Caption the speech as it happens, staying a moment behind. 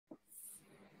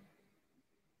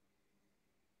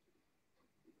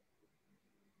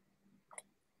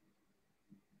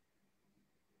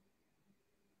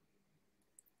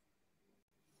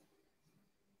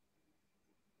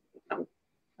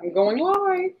I'm going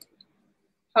live.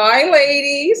 Hi,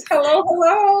 ladies. Hello,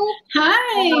 hello.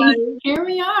 Hi. Here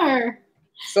we are.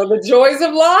 So the joys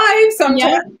of live.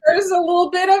 Sometimes there's a little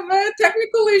bit of a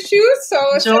technical issue.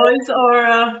 So joys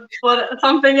or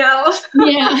something else.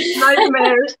 Yeah.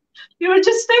 Nightmares. You were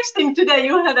just texting today.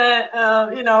 You had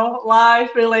a live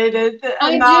related.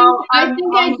 And I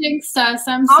think I jinxed us.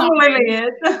 I'm sorry. I'm living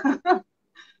it.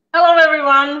 Hello,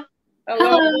 everyone.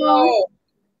 Hello.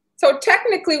 So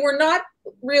technically, we're not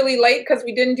really late because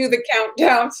we didn't do the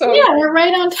countdown. So yeah, we're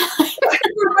right on time.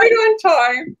 We're right on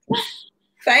time.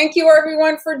 Thank you,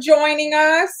 everyone, for joining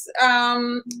us.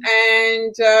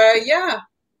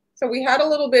 So we had a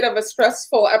little bit of a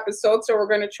stressful episode, so we're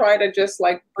going to try to just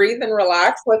like breathe and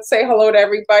relax. Let's say hello to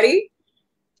everybody.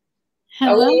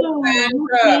 Hello,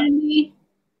 Andy.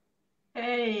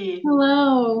 Hey.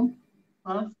 Hello.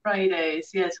 Well,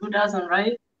 Fridays. Yes, who doesn't,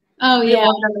 right? Oh, yeah.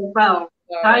 Well,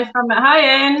 hi,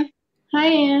 Anne. Hi,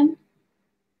 Anne.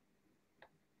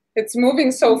 It's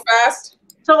moving so fast.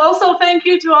 So also thank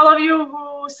you to all of you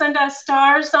who sent us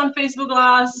stars on Facebook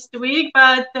last week,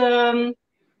 but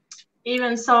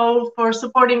even so for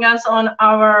supporting us on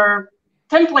our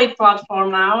template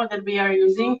platform now that we are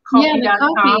using,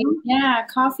 coffee.com. Yeah,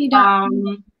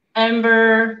 coffee.com.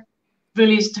 Amber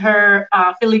released her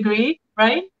filigree,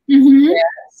 right? Mm-hmm.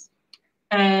 Yes.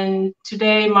 And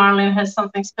today Marlene has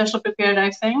something special prepared,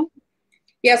 I think.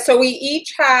 Yeah, so we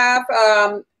each have,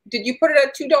 did you put it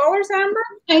at $2, Amber?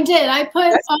 I did. I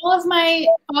put all of my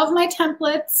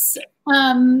templates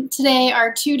today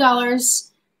are $2.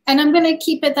 And I'm going to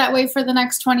keep it that way for the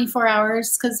next 24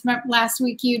 hours because last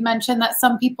week you mentioned that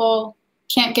some people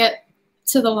can't get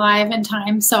to the live in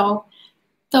time. So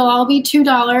they'll all be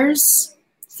 $2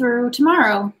 through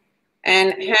tomorrow.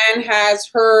 And Han has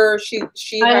her,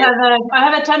 I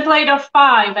have a template of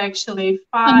 5 actually.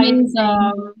 5.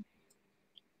 Amazing.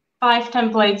 5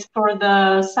 templates for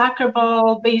the soccer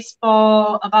ball,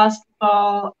 baseball,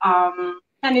 basketball,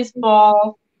 tennis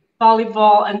ball,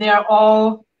 volleyball, and they are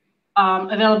all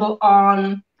available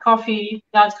on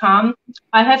coffee.com.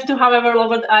 I have to, however,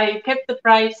 I kept the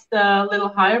price a little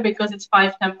higher because it's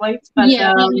 5 templates. But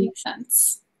yeah, that makes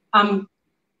sense.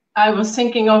 I was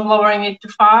thinking of lowering it to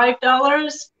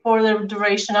 $5 for the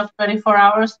duration of 24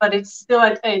 hours, but it's still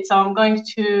at 8. So I'm going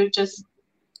to just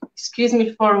excuse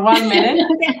me for 1 minute.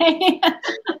 Okay.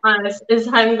 As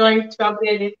I'm going to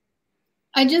update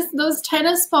it. Those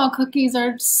tennis ball cookies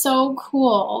are so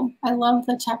cool. I love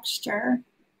the texture.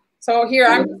 So here,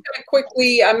 I'm just going to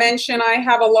quickly mention I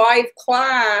have a live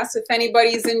class if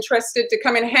anybody's interested to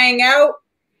come and hang out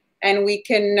and we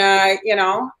can,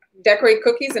 decorate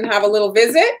cookies and have a little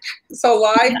visit. So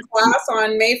live class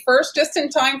on May 1st, just in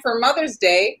time for Mother's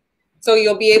Day. So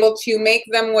you'll be able to make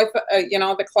them with,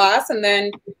 the class and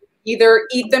then either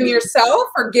eat them yourself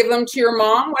or give them to your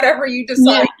mom, whatever you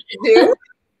decide to do.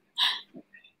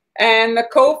 And the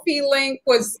Ko-fi link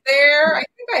was there. I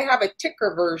think I have a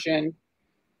ticker version.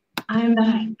 I'm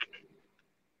back.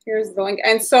 Here's the link.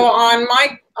 And so on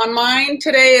mine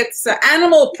today, it's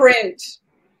animal print.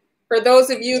 For those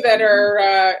of you that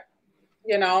are,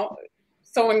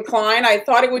 so inclined, I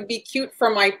thought it would be cute for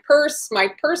my purse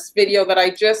video that I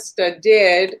just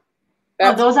did.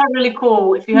 Those are really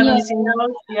cool. If you haven't seen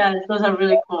those, those are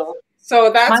really cool.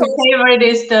 So that's my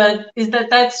favorite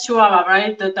that's Chihuahua,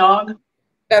 right? The dog.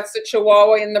 That's the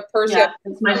Chihuahua in the purse. Yeah,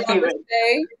 it's my favorite.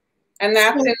 And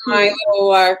that's in my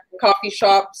little coffee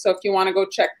shop. So if you want to go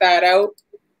check that out.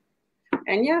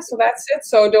 And yeah, so that's it.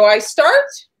 So do I start?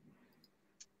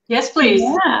 Yes, please.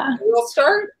 Yeah. We'll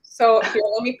start. So here,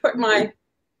 let me put my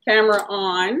camera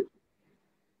on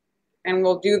and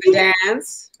we'll do the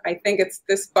dance. I think it's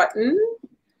this button.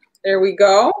 There we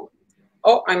go.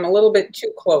 Oh, I'm a little bit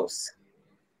too close.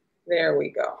 There we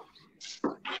go.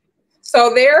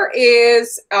 So there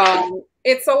is,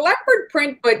 it's a leopard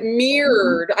print, but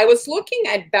mirrored. I was looking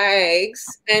at bags,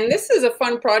 and this is a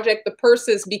fun project, the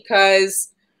purses, because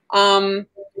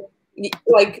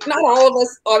like not all of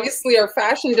us obviously are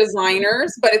fashion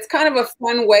designers, but it's kind of a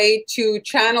fun way to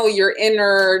channel your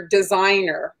inner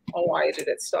designer. Oh, why did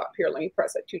it stop? Here, let me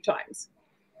press it 2 times.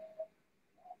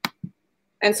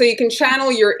 And so you can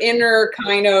channel your inner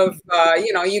kind of,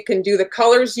 you can do the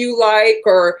colors you like,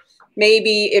 or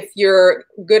maybe if you're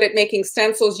good at making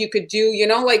stencils, you could do,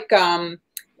 like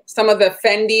some of the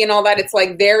Fendi and all that. It's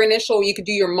like their initial. You could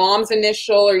do your mom's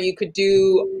initial, or you could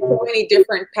do so many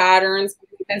different patterns.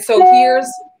 And so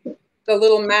here's the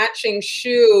little matching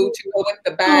shoe to go with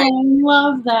the bag. I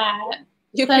love that.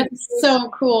 That's so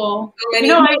cool.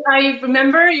 I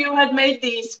remember you had made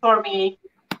these for me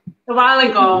a while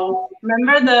ago.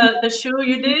 Remember the shoe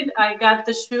you did? I got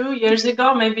the shoe years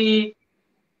ago, maybe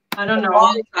I don't know. A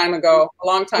long time ago. A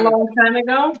long time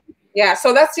ago. Yeah.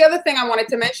 So that's the other thing I wanted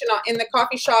to mention in the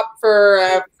coffee shop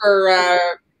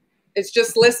it's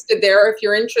just listed there. If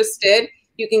you're interested,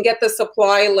 you can get the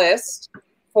supply list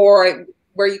for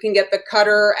where you can get the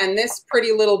cutter and this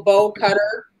pretty little bow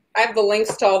cutter. I have the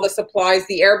links to all the supplies,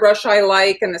 the airbrush I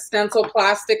like and the stencil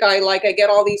plastic I like. I get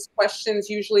all these questions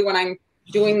usually when I'm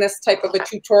doing this type of a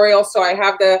tutorial. So I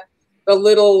have the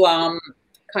little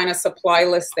kind of supply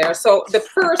list there. So the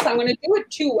purse, I'm going to do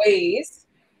it two ways.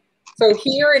 So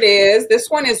here it is. This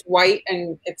one is white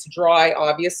and it's dry,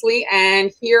 obviously.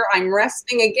 And here I'm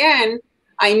resting again.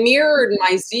 I mirrored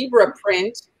my zebra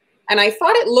print and I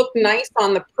thought it looked nice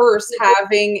on the purse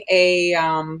having a,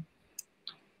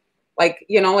 like,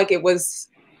 you know, like it was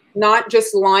not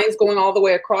just lines going all the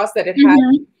way across, that it had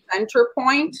a center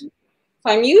point.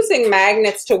 So I'm using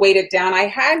magnets to weight it down. I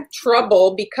had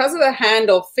trouble because of the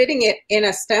handle fitting it in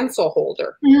a stencil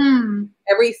holder.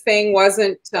 Everything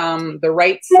wasn't the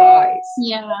right size.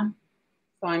 Yeah.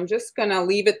 So I'm just going to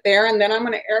leave it there and then I'm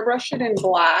going to airbrush it in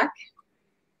black.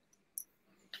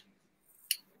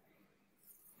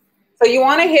 So you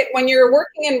want to hit, when you're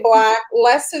working in black,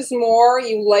 less is more.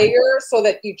 You layer so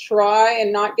that you try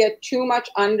and not get too much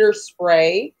under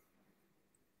spray.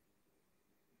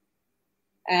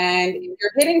 And if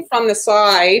you're hitting from the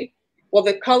side, well,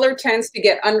 the color tends to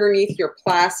get underneath your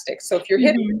plastic. So if you're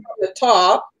hitting from the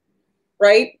top,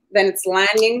 right, then it's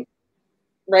landing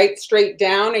right straight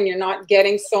down and you're not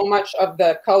getting so much of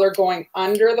the color going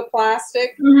under the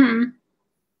plastic.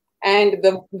 And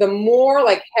the more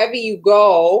like heavy you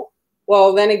go,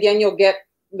 well, then again, you'll get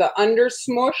the under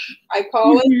smush, I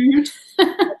call it.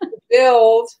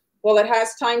 Build, well, it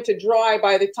has time to dry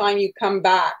by the time you come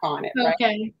back on it, right?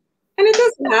 Okay. And it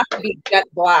doesn't have to be jet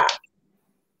black.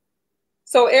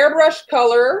 So airbrush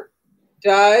color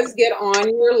does get on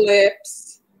your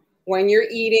lips when you're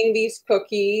eating these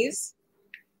cookies.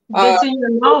 Gets in your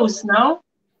nose, no?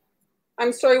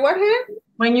 I'm sorry, what, Han?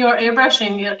 When you're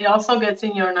airbrushing, it also gets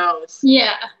in your nose.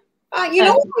 Yeah. You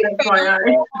know what I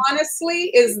found,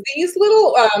 honestly, is these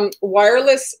little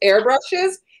wireless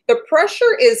airbrushes, the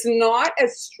pressure is not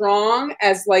as strong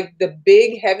as like the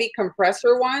big heavy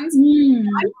compressor ones.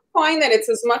 I don't find that it's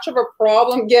as much of a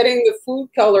problem getting the food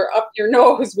color up your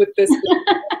nose with this. So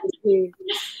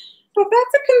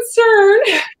that's a concern.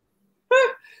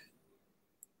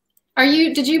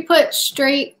 Did you put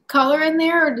straight color in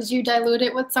there or did you dilute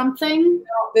it with something?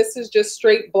 No, this is just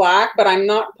straight black, but I'm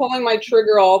not pulling my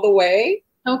trigger all the way.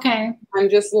 Okay. I'm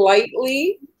just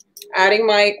lightly adding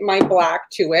my black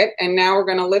to it. And now we're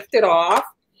going to lift it off.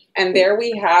 And there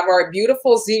we have our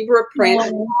beautiful zebra print.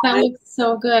 Oh, that looks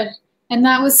so good. And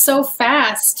that was so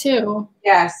fast too.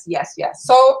 Yes, yes, yes.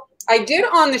 So I did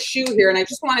on the shoe here, and I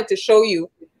just wanted to show you.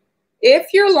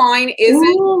 If your line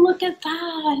isn't... Oh, look at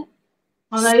that.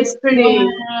 Oh, that is pretty.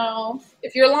 Wow.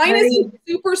 If your line isn't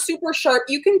super, super sharp,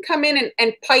 you can come in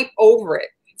and pipe over it.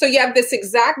 So you have this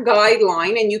exact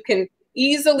guideline, and you can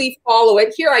easily follow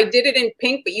it. Here I did it in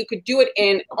pink, but you could do it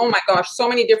in, oh my gosh, so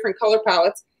many different color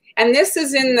palettes. And this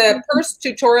is in the first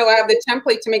tutorial. I have the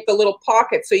template to make the little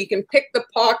pocket. So you can pick the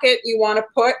pocket you want to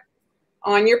put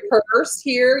on your purse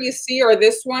here, you see, or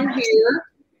this one here,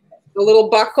 the little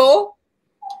buckle.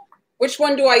 Which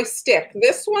one do I stick?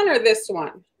 This one or this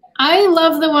one? I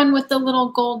love the one with the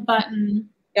little gold button.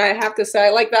 Yeah, I have to say, I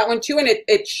like that one too. And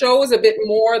it shows a bit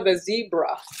more the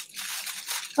zebra.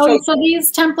 Oh, so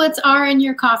these templates are in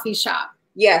your coffee shop?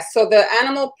 Yes. So the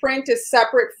animal print is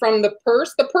separate from the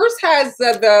purse. The purse has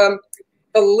the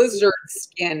lizard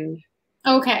skin.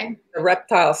 Okay. The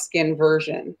reptile skin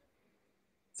version.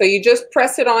 So you just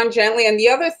press it on gently. And the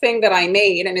other thing that I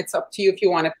made, and it's up to you if you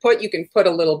want to put, you can put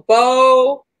a little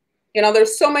bow. You know,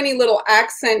 there's so many little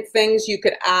accent things you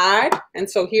could add. And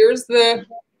so here's the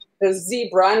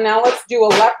zebra. And now let's do a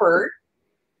leopard.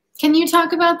 Can you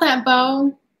talk about that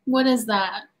bow? What is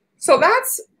that? So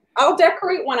that's, I'll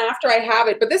decorate one after I have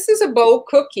it. But this is a bow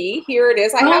cookie. Here it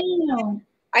is.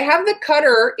 I have the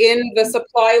cutter in the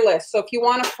supply list. So if you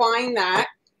want to find that,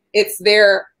 it's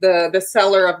there. The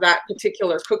seller of that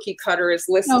particular cookie cutter is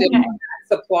listed in that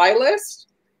supply list.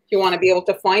 If you want to be able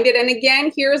to find it. And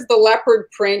again, here's the leopard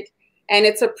print. And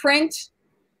it's a print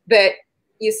that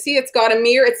you see it's got a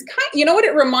mirror. It's kind of, you know what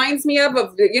it reminds me of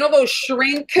you know, those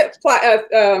shrink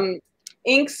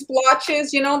ink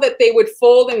splotches, you know, that they would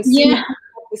fold and see,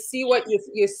 to see what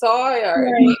you saw,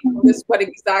 or this what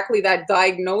exactly that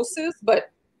diagnosis, but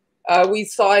we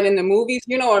saw it in the movies.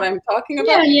 You know what I'm talking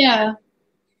about? Yeah.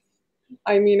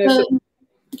 I mean,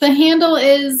 the handle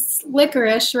is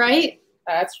licorice, right?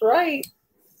 That's right.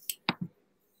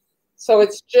 So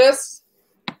it's just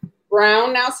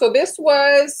brown now. So this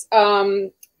was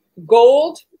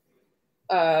gold,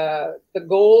 the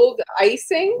gold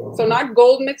icing. So not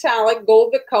gold metallic,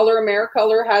 gold the color.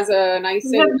 AmeriColor has an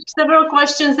icing. We have several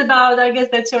questions about, I guess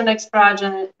that's your next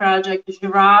project,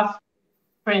 giraffe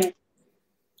print.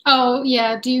 Oh,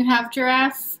 yeah. Do you have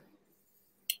giraffe?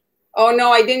 Oh,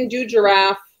 no, I didn't do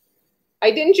giraffe. I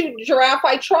didn't do giraffe.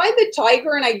 I tried the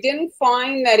tiger, and I didn't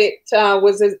find that it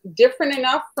was different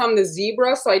enough from the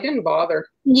zebra, so I didn't bother.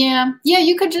 Yeah. Yeah,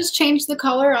 you could just change the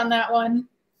color on that one.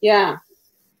 Yeah.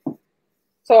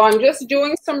 So I'm just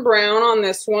doing some brown on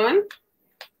this one.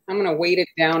 I'm going to weight it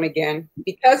down again.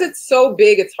 Because it's so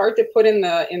big, it's hard to put in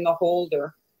the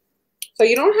holder. So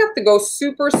you don't have to go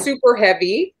super, super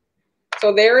heavy.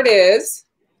 So there it is.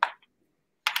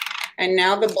 And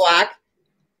now the black.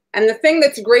 And the thing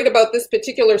that's great about this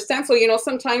particular stencil, you know,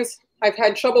 sometimes I've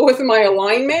had trouble with my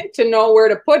alignment to know where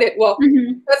to put it. Well,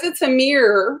 because it's a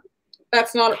mirror,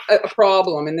 that's not a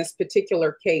problem in this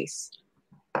particular case.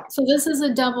 So this is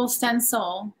a double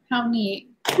stencil. How neat.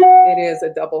 It is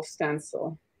a double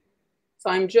stencil. So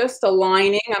I'm just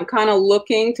aligning. I'm kind of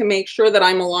looking to make sure that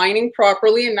I'm aligning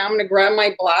properly. And now I'm going to grab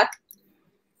my black.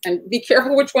 And be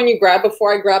careful which one you grab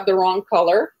before I grab the wrong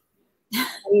color.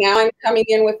 And now I'm coming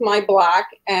in with my black,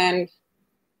 and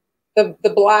the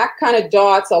black kind of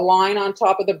dots align on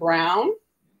top of the brown.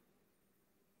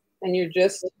 And you're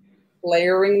just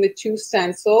layering the two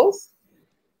stencils.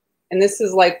 And this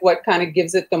is like what kind of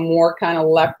gives it the more kind of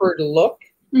leopard look.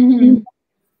 And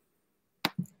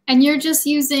you're just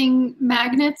using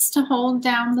magnets to hold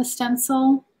down the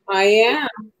stencil? I am.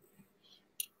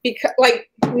 Because, like,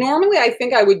 normally I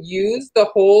think I would use the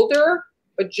holder,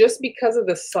 but just because of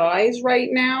the size right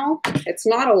now, it's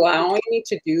not allowing me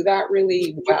to do that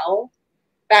really well.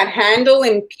 That handle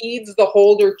impedes the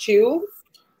holder too.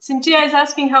 Cynthia is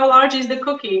asking how large is the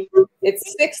cookie?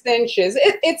 It's 6 inches.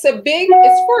 It's a big,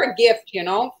 it's for a gift, you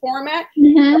know, format.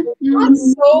 It's not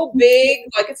so big,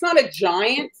 like it's not a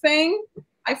giant thing.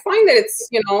 I find that it's,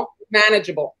 you know,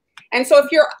 manageable. And so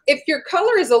if your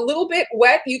color is a little bit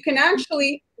wet, you can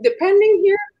actually, depending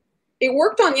here, it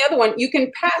worked on the other one. You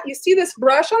can pat, you see this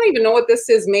brush? I don't even know what this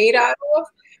is made out of,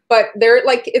 but they're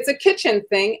like, it's a kitchen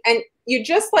thing. And you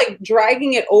just like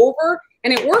dragging it over,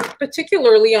 and it worked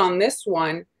particularly on this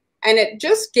one. And it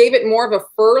just gave it more of a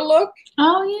fur look.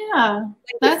 Oh yeah,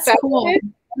 like that's cool.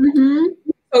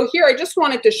 So here, I just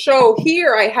wanted to show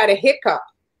here, I had a hiccup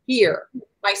here.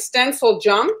 My stencil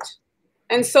jumped.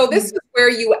 And so this is where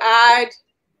you add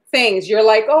things. You're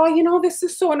like, oh, you know, this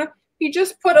is so, you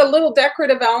just put a little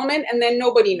decorative element and then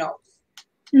nobody knows.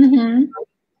 And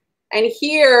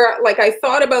here, like I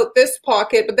thought about this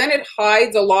pocket, but then it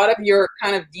hides a lot of your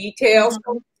kind of details.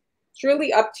 So it's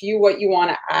really up to you what you want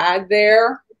to add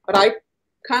there. But I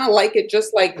kind of like it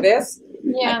just like this.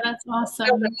 Yeah, that's awesome.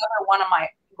 Another one of my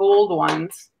gold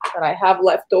ones that I have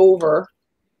left over.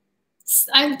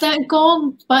 That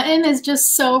gold button is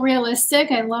just so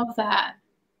realistic. I love that.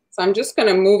 So I'm just going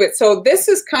to move it. So this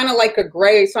is kind of like a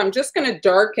gray. So I'm just going to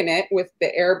darken it with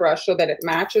the airbrush so that it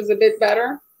matches a bit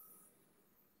better.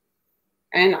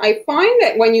 And I find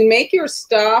that when you make your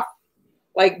stuff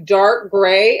like dark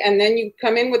gray and then you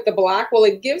come in with the black, well,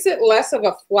 it gives it less of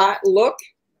a flat look.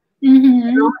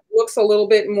 It looks a little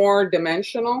bit more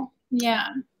dimensional. Yeah.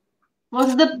 What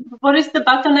is the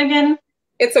button again?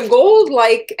 It's a gold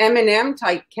like M&M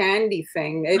type candy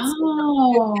thing. It's,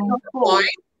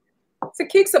 it's a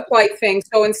cake supply thing.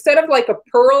 So instead of like a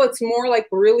pearl, it's more like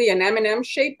really an M&M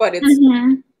shape, but it's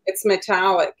it's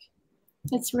metallic.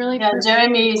 It's really pretty.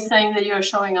 Jeremy is saying that you're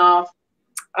showing off.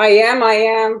 I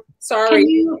am.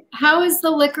 Sorry. How is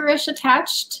the licorice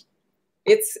attached?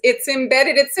 It's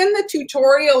embedded. It's in the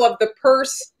tutorial of the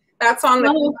purse. That's on the.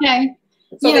 Oh, okay.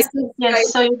 So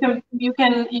yes. So you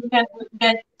can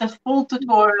get the full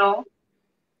tutorial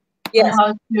on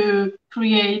how to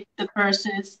create the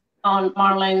purses on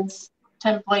Marlene's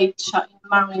template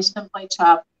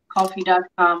shop,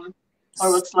 coffee.com/.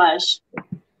 So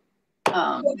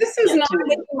this is not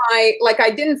my, like,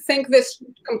 I didn't think this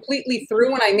completely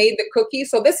through when I made the cookie.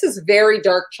 So this is very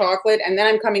dark chocolate, and then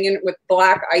I'm coming in with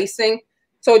black icing.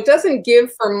 So it doesn't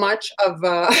give for much of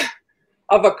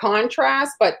a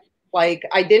contrast, but like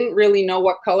I didn't really know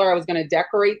what color I was going to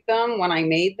decorate them when I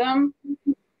made them.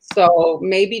 So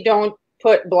maybe don't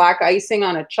put black icing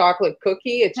on a chocolate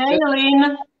cookie. It's just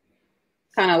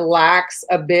kind of lacks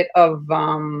a bit of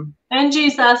Angie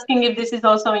is asking if this is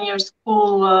also in your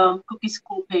school cookie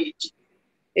school page.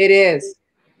 It is.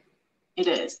 It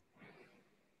is.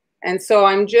 And so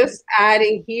I'm just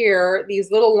adding here these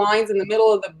little lines in the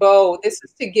middle of the bow. This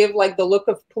is to give like the look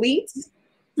of pleats.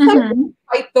 Some people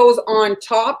type those on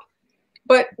top,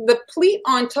 but the pleat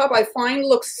on top I find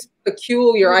looks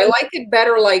peculiar. I like it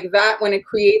better like that when it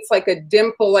creates like a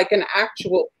dimple, like an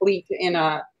actual pleat in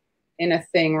a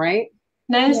thing, right?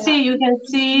 Nancy, you can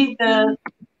see the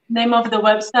name of the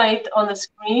website on the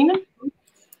screen.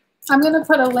 I'm going to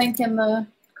put a link in the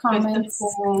comments.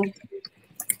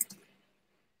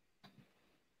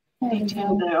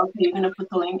 Detail there. Okay, you're going to put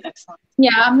the link. Excellent. Yeah,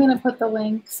 I'm going to put the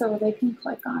link so they can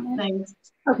click on it. Thanks.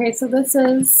 Okay, so this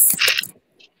is...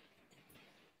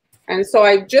 And so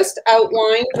I just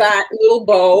outlined that little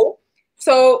bow.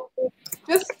 So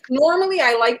just normally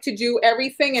I like to do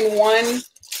everything in one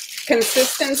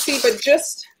consistency, but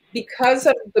just because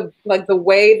of the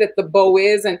way that the bow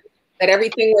is and that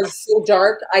everything was so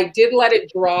dark, I did let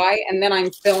it dry and then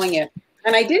I'm filling it.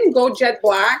 And I didn't go jet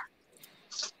black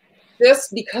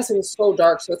just because it was so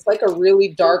dark. So it's like a really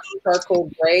dark charcoal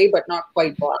gray, but not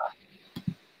quite black.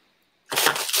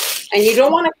 And you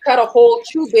don't want to cut a hole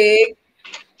too big,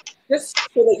 just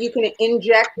so that you can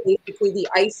inject basically the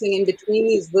icing in between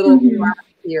these little flaps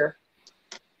here,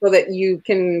 so that you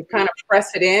can kind of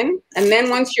press it in. And then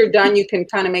once you're done, you can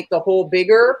kind of make the hole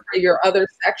bigger for your other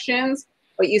sections.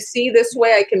 But you see, this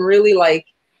way I can really like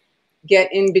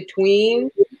get in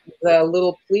between the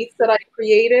little pleats that I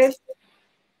created.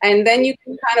 And then you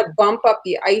can kind of bump up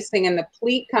the icing, and the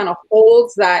pleat kind of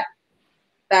holds that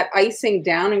icing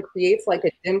down and creates like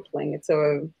a dimpling. It's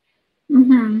a,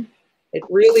 it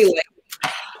really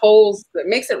like pulls, it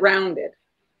makes it rounded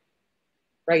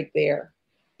right there.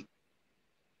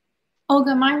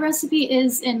 Olga, my recipe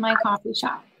is in my coffee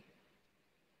shop.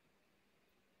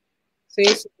 See,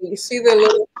 so you see the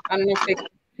little, I don't know if they,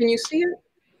 can you see it?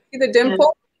 See the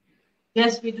dimple?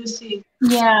 Yes, we do see.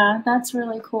 Yeah, that's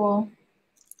really cool.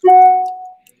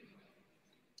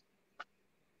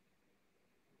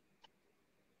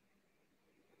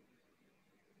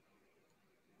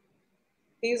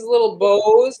 These little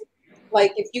bows,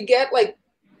 like if you get like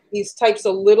these types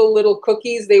of little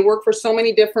cookies, they work for so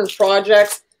many different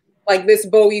projects. Like this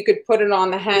bow, you could put it on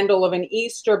the handle of an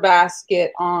Easter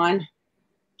basket, on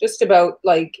just about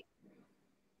like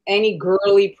any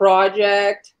girly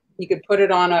project. You could put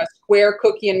it on a square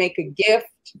cookie and make a gift.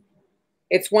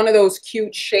 It's one of those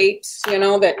cute shapes, you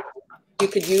know, that you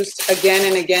could use again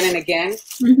and again and again.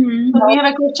 So we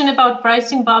have a question about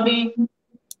pricing. Bobby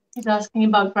is asking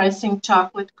about pricing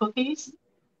chocolate cookies.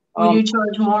 Will you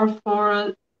charge more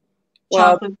for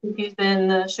chocolate cookies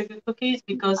than sugar cookies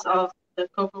because of the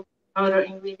cocoa powder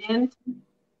ingredient?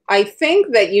 I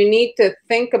think that you need to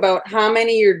think about how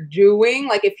many you're doing.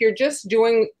 Like if you're just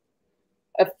doing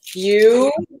a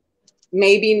few,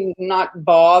 maybe not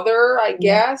bother, I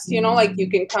guess, you know, like you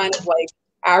can kind of like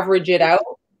average it out.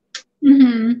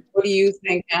 What do you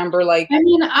think, Amber? Like, I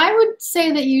mean, I would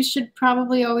say that you should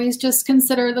probably always just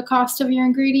consider the cost of your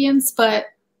ingredients, but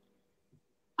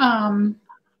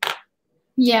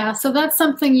yeah, so that's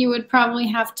something you would probably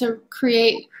have to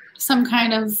create some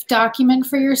kind of document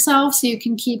for yourself so you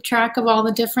can keep track of all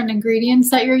the different ingredients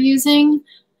that you're using.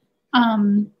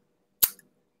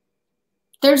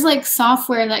 There's like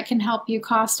software that can help you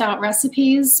cost out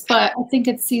recipes, but I think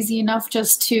it's easy enough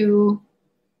just to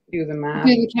do the math,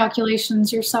 do the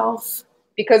calculations yourself.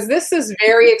 Because this is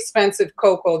very expensive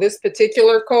cocoa. This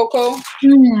particular cocoa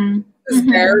is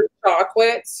very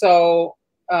chocolate. So,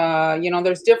 you know,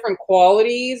 there's different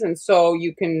qualities. And so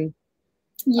you can,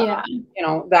 you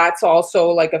know, that's also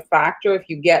like a factor. If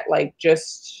you get like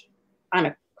just kind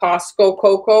of Costco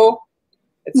cocoa,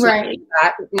 it's not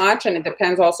that much. And it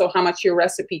depends also how much your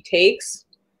recipe takes.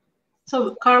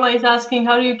 So Carla is asking,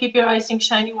 how do you keep your icing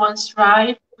shiny once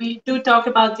dry? We do talk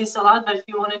about this a lot, but if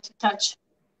you wanted to touch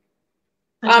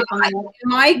in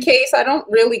my case, I don't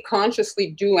really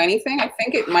consciously do anything. I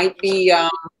think it might be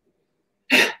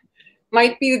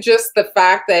just the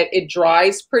fact that it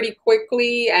dries pretty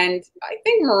quickly, and I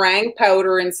think meringue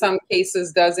powder in some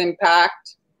cases does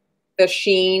impact the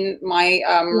sheen. My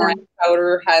meringue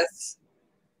powder has,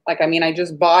 like, I mean, I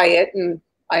just buy it, and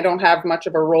I don't have much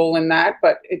of a role in that,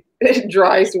 but it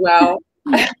dries well.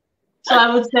 So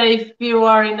I would say if you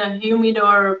are in a humid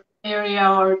or area,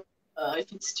 or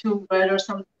if it's too wet or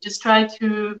something, just try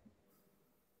to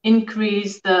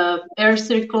increase the air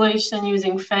circulation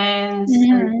using fans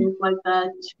and things like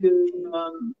that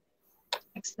to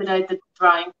expedite the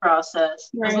drying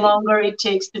process. The longer it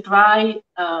takes to dry,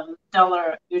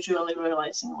 duller usually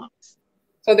realizing looks.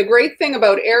 So the great thing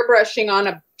about airbrushing on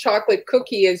a chocolate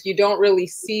cookie is you don't really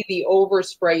see the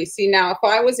overspray. You see, now if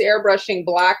I was airbrushing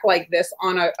black like this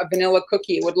on a vanilla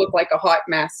cookie, it would look like a hot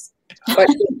mess. But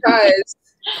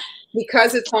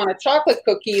because it's on a chocolate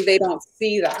cookie, they don't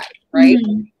see that, right?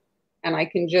 And I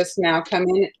can just now come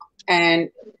in and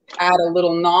add a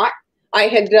little knot. I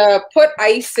had put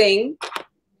icing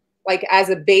like as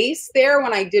a base there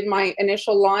when I did my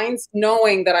initial lines,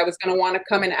 knowing that I was going to want to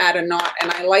come and add a knot.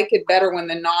 And I like it better when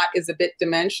the knot is a bit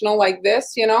dimensional like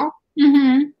this, you know,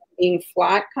 being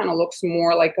flat kind of looks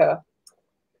more like a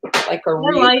I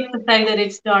like the fact that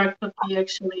it's dark cookie,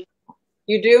 actually.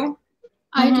 You do?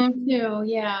 I do too,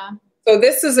 yeah. So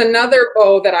this is another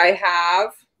bow that I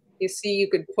have. You see, you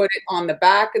could put it on the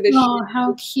back of the shoe. Oh,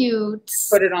 how cute.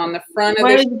 Put it on the front of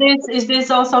Where the is this? Is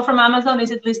this also from Amazon? Is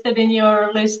it listed in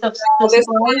your list of this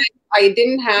one, I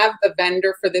didn't have the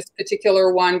vendor for this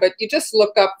particular one, but you just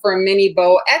look up for a mini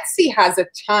bow. Etsy has a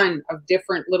ton of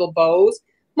different little bows.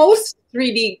 Most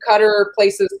 3D cutter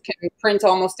places can print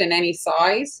almost in any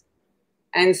size.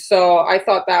 And so I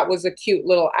thought that was a cute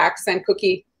little accent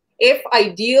cookie. If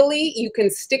ideally you can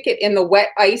stick it in the wet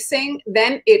icing,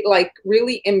 then it like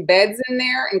really embeds in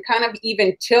there and kind of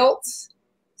even tilts.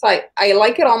 So I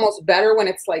like it almost better when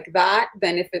it's like that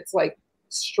than if it's like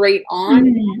straight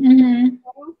on.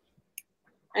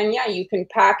 And yeah, you can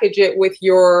package it with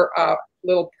your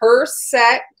little purse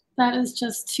set. That is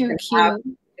just too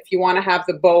cute. If you want to have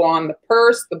the bow on the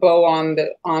purse, the bow on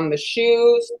the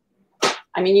shoes.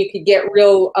 I mean, you could get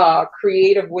real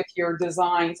creative with your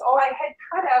designs. Oh, I had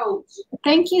cut out.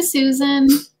 Thank you, Susan.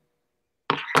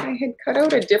 I had cut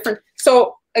out a different.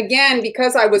 So again,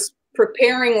 because I was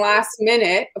preparing last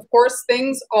minute, of course,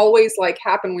 things always like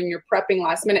happen when you're prepping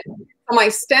last minute. For my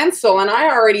stencil, and I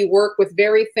already work with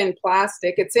very thin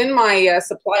plastic. It's in my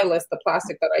supply list, the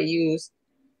plastic that I use.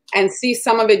 And see,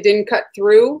 some of it didn't cut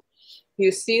through.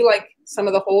 You see, like some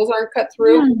of the holes aren't cut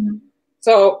through.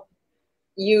 So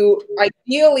you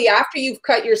ideally, after you've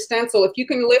cut your stencil, if you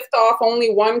can lift off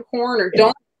only one corner,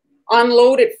 don't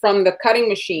unload it from the cutting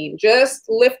machine. Just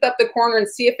lift up the corner and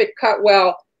see if it cut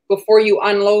well before you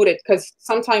unload it, because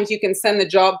sometimes you can send the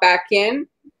job back in,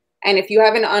 and if you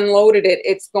haven't unloaded it,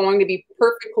 it's going to be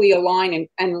perfectly aligned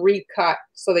and recut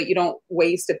so that you don't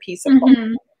waste a piece of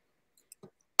plastic.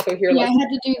 So here, I had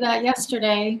to do that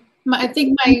yesterday. I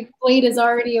think my blade is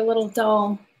already a little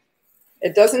dull.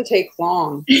 It doesn't take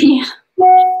long. Yeah.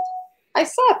 I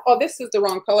saw, oh, this is the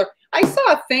wrong color. I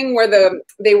saw a thing where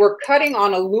they were cutting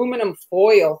on aluminum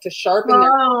foil to sharpen their.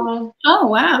 Oh,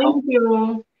 wow. Thank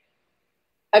you.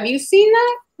 Have you seen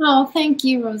that? Oh, thank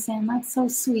you, Roseanne. That's so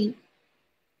sweet.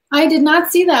 I did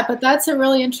not see that, but that's a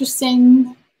really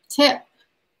interesting tip.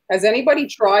 Has anybody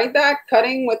tried that,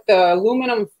 cutting with the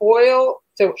aluminum foil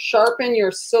to sharpen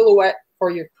your silhouette for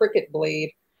your Cricut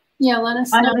blade? Yeah, let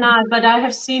us know. I have not, but I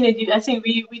have seen it. I think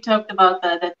we talked about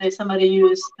that somebody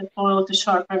used the foil to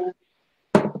sharpen.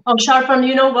 Oh, sharpen,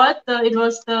 you know what? It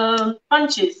was the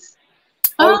punches.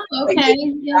 Oh, okay.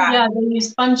 Yeah, they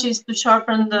use punches to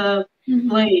sharpen the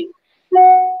blade.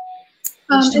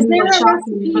 Is there a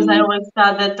recipe? Because I always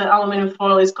thought that the aluminum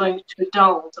foil is going to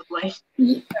dull the blade.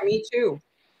 Yeah, me too.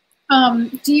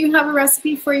 Do you have a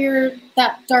recipe for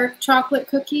that dark chocolate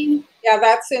cookie? Yeah,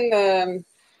 that's in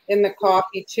the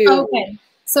coffee too. Okay,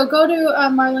 so go to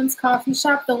Marlon's coffee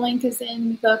shop. The link is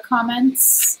in the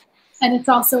comments, and it's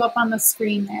also up on the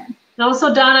screen there. And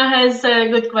also, Donna has a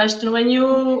good question. When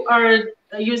you are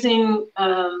using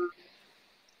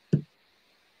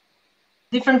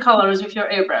different colors with your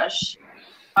airbrush,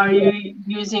 are you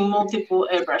using multiple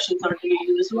airbrushes, or do you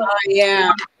use one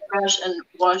airbrush and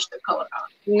wash the color out?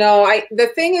 No, the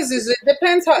thing is it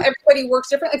depends how everybody works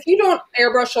differently. If you don't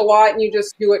airbrush a lot and you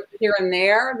just do it here and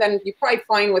there, then you're probably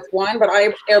fine with one. But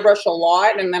I airbrush a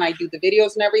lot, and then I do the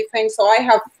videos and everything. So I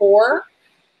have 4,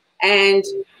 and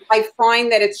I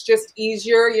find that it's just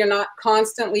easier. You're not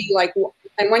constantly like,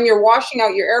 and when you're washing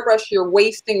out your airbrush, you're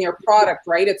wasting your product,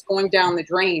 right? It's going down the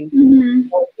drain.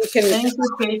 So you can. Thank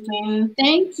you, Caitlin.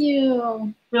 Thank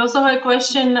you. We also have a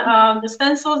question. The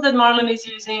stencils that Marlon is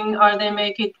using, are they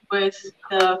make it with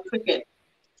the Cricut?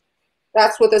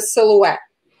 That's with a silhouette.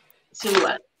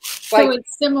 Silhouette. So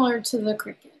it's similar to the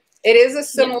Cricut. It is a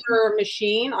similar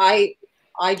machine. I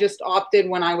just opted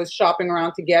when I was shopping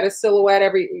around to get a silhouette.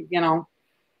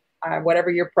 Whatever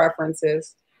your preference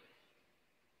is.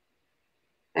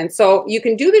 And so you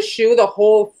can do the shoe, the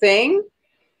whole thing.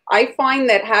 I find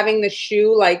that having the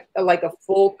shoe like a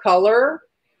full color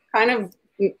kind of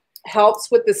helps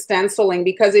with the stenciling,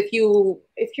 because if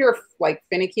you're like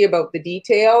finicky about the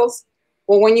details,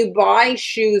 well, when you buy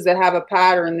shoes that have a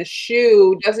pattern, the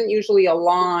shoe doesn't usually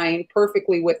align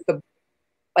perfectly with the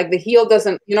heel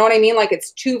doesn't, you know what I mean? Like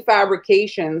it's 2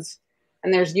 fabrications,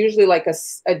 and there's usually like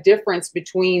a difference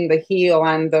between the heel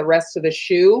and the rest of the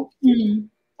shoe.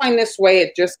 Find this way,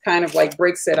 it just kind of like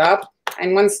breaks it up.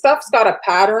 And when stuff's got a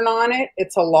pattern on it,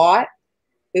 it's a lot.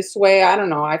 This way, I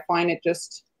don't know, I find it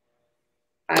just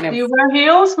kind of. Do you wear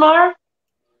heels, Mar?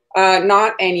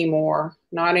 Not anymore.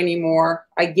 Not anymore.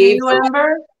 I Do gave you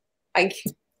remember?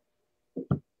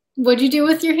 What'd you do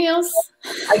with your heels?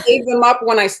 I gave them up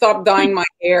when I stopped dyeing my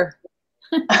hair.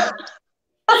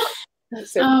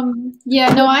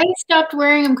 Yeah, no, I stopped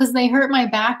wearing them because they hurt my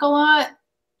back a lot.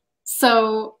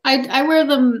 So I wear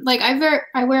them like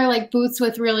I wear like boots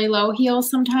with really low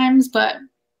heels sometimes, but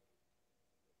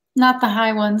not the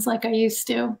high ones like I used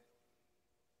to.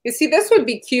 You see, this would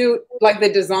be cute, like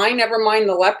the design, never mind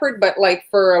the leopard, but like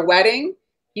for a wedding,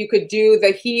 you could do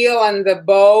the heel and the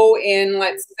bow in,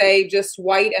 let's say, just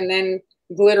white and then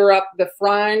glitter up the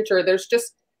front, or there's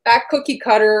just, that cookie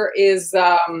cutter is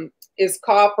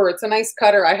copper. It's a nice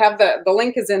cutter. I have the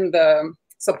link is in the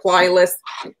supply list.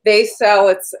 They sell,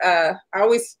 it's, I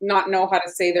always not know how to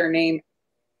say their name,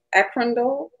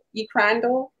 Ekrandel?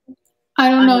 I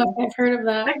don't know if I've heard of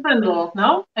that. Ekrandel,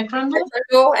 no?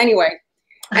 Ekrandel? Anyway.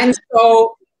 And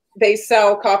so they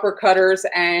sell copper cutters,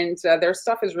 and their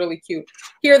stuff is really cute.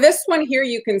 Here, this one here,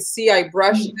 you can see I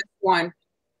brushed this one.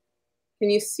 Can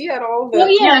you see at all? Oh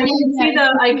yeah,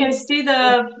 I can see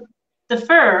the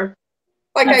fur.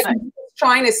 Like I was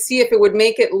trying to see if it would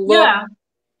make it look.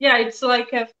 Yeah, it's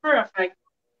like a fur effect.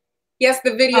 Yes,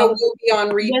 the video will be on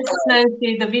replay. Yes,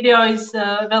 Nancy, the video is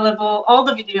available. All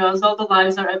the videos, all the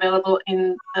lives are available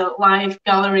in the live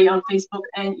gallery on Facebook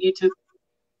and YouTube.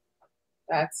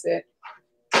 That's it.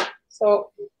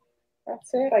 So that's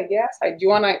it, I guess. Do you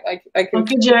want to? I can.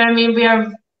 Okay, Jeremy,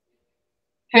 we're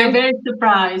very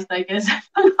surprised, I guess. So,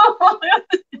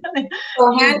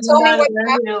 Han, tell me what's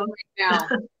happening right now.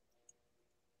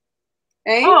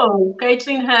 Hey? Oh,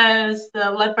 Caitlin has the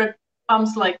leopard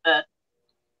pumps like that.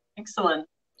 Excellent.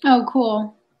 Oh,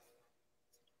 cool.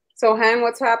 So, Han,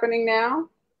 what's happening now?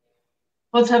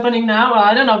 What's happening now? Well,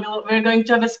 I don't know. We're going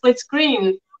to have a split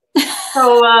screen.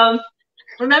 So,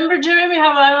 remember, Jeremy,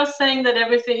 how I was saying that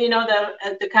everything, you know,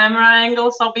 the camera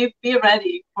angle, so be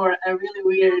ready for a really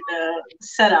weird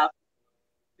setup.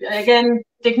 Again,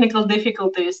 technical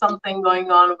difficulties, something going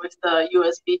on with the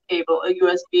USB cable, a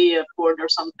USB port or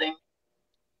something.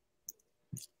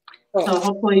 Oh. So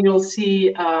hopefully you'll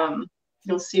see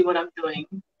what I'm doing.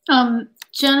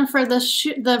 Jennifer,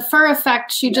 the fur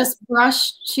effect, she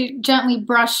gently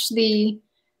brushed the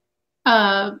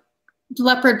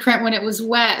leopard print when it was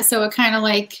wet, so it kind of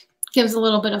like gives a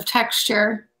little bit of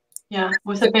texture. Yeah,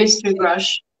 with a pastry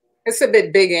brush. It's a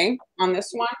bit big, on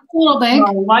this one. A little big.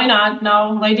 No, why not?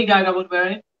 No, Lady Gaga would wear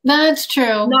it. That's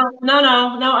true. No,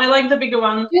 I like the bigger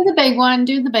one. Do the big one.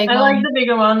 Do the big one. I like the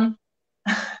bigger one.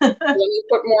 Let me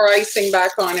put more icing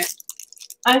back on it.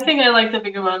 I think I like the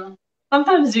bigger one.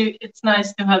 Sometimes it's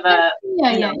nice to have a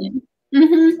yeah.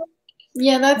 Mm-hmm.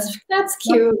 Yeah, that's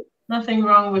cute. Nothing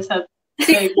wrong with a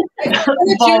big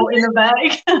ball in a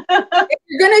bag. If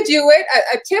you're gonna do it,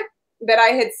 a tip that I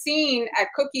had seen at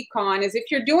CookieCon is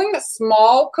if you're doing the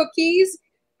small cookies,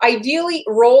 ideally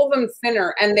roll them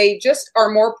thinner, and they just are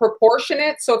more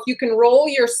proportionate. So if you can roll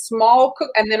your small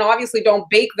and then obviously don't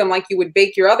bake them like you would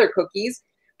bake your other cookies,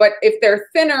 but if they're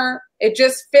thinner, it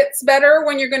just fits better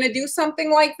when you're going to do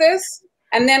something like this.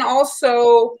 And then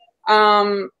also,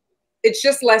 it's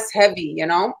just less heavy, you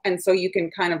know, and so you can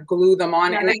kind of glue them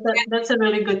on. Yeah, and that's a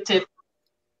really good tip.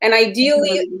 And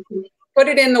ideally, put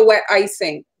it in the wet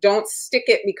icing. Don't stick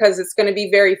it because it's going to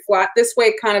be very flat. This way,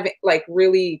 it kind of like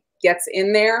really gets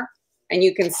in there, and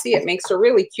you can see it makes a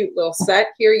really cute little set.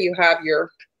 Here you have your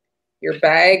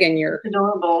bag and your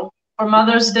adorable for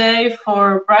Mother's Day,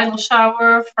 for bridal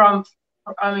shower,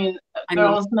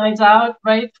 girls' nights out,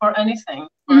 right? For anything,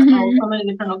 for so many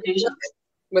different occasions.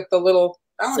 With the little,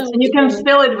 and you can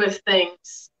fill it with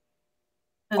things.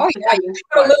 Oh yeah, you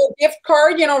put a little gift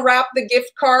card, you know, wrap the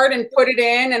gift card and put it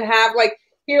in, and have like,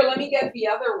 here, let me get the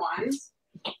other ones.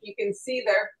 You can see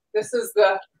there. This is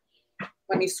the.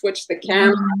 Let me switch the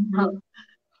camera.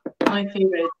 My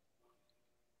favorite.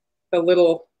 The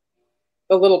little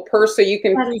purse, so you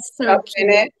can keep stuff in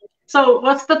it. So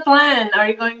what's the plan? Are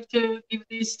you going to give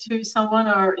these to someone,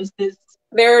 or is this?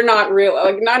 They're not real.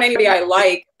 Like, not anybody I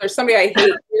like. There's somebody I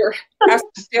hate here. Has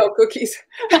to steal cookies.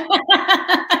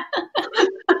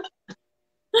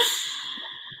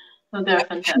 So they're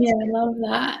fantastic. Yeah, I love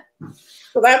that.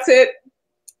 So that's it.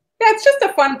 Yeah, it's just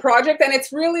a fun project, and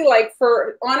it's really like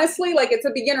honestly, like it's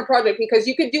a beginner project because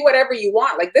you could do whatever you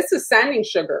want. Like this is sanding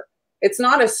sugar. It's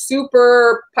not a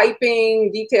super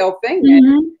piping detailed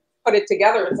thing. Put it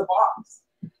together as a box.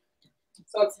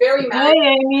 So it's very nice. Hi,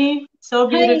 Amy. So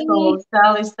beautiful. Hey.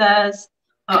 Sally says,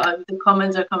 the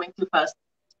comments are coming too fast.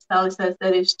 Sally says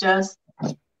that it's just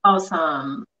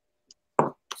awesome.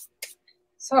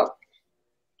 So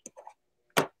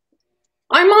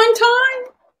I'm on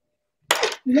time.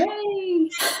 Yay!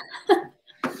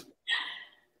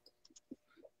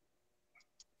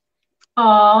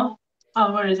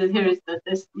 Oh, where is it? Here is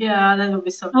this. Yeah, that would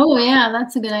be so Oh, yeah,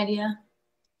 that's a good idea.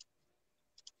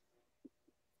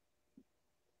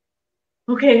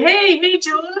 Okay, hey,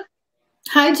 June.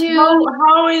 Hi, June.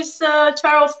 How is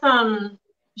Charleston?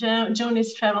 June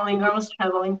is traveling. I was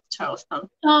traveling to Charleston.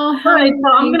 Oh, All right,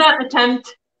 so I'm gonna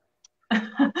attempt.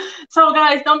 So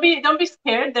guys, don't be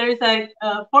scared. There is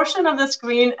a portion of the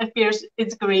screen appears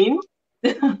it's green.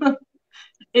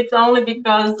 It's only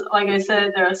because, like I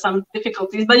said, there are some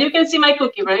difficulties. But you can see my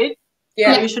cookie, right?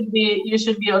 Yeah. So you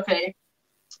should be okay.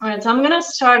 All right, so I'm gonna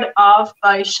start off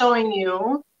by showing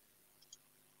you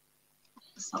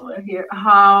somewhere here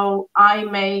how I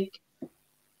make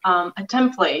a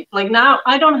template. Like now,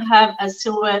 I don't have a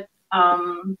silhouette.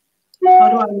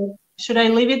 Should I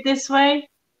leave it this way,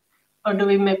 or do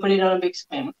we put it on a big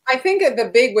screen? I think the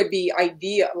big would be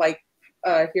ideal. Like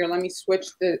here, let me switch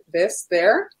this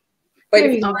there. But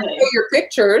if you want to show your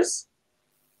pictures.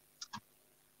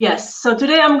 Yes, so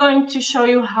today I'm going to show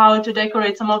you how to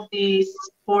decorate some of these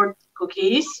board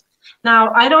cookies.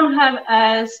 Now, I don't have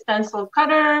a stencil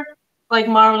cutter like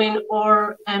Marlene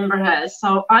or Amber has,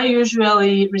 so I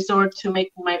usually resort to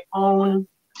making my own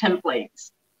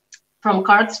templates from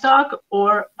cardstock,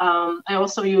 or I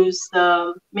also use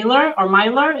the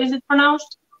Mylar, is it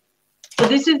pronounced? So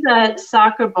this is a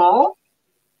soccer ball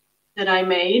that I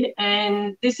made,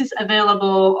 and this is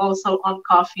available also on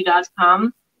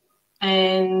coffee.com.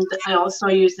 And I also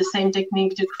use the same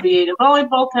technique to create a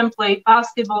volleyball template,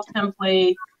 basketball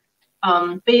template,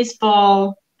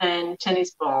 baseball, and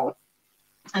tennis ball.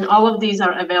 And all of these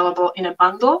are available in a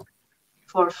bundle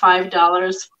for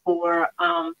 $5 for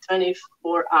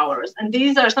 24 hours. And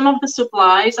these are some of the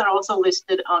supplies are also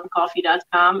listed on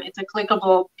coffee.com. It's a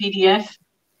clickable PDF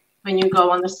when you go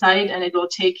on the site, and it will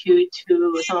take you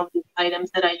to some of the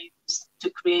items that I use to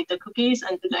create the cookies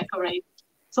and to decorate.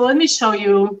 So let me show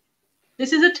you.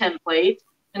 This is a template,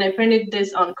 and I printed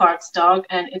this on cardstock,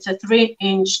 and it's a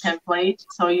 3-inch template.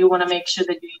 So you want to make sure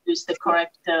that you use the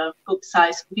correct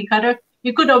size cookie cutter.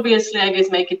 You could obviously, I guess,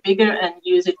 make it bigger and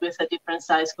use it with a different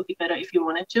size cookie cutter if you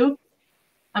wanted to.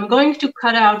 I'm going to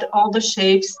cut out all the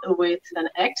shapes with an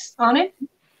X on it.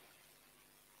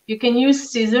 You can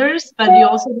use scissors, but you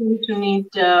also need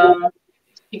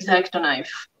X-Acto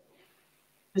knife,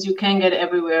 because you can get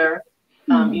everywhere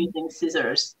using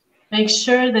scissors. Make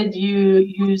sure that you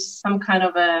use some kind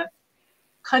of a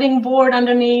cutting board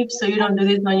underneath, so you don't do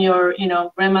this on your,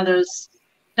 grandmother's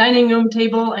dining room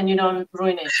table and you don't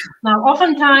ruin it. Now,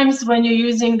 oftentimes when you're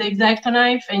using the X-Acto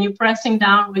knife and you're pressing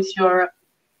down with your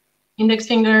index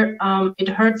finger, it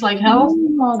hurts like hell.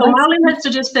 So Marlene had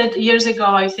suggested years ago,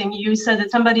 I think you said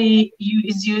that somebody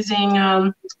is using,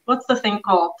 what's the thing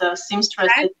called? The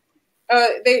seamstress.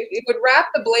 It would wrap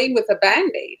the blade with a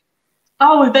Band-Aid.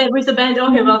 Oh, with the band.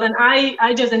 Okay, well then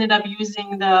I just ended up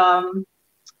using the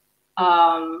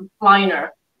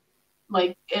liner,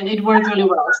 and it worked really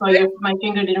well. So my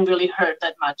finger didn't really hurt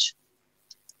that much.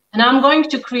 And I'm going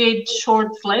to create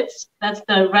short slits. That's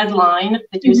the red line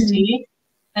that you see.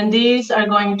 And these are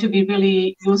going to be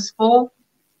really useful.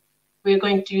 We're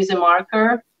going to use a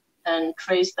marker and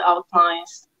trace the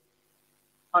outlines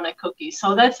on a cookie.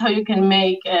 So that's how you can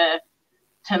make a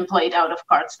template out of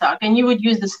cardstock, and you would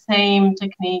use the same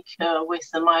technique with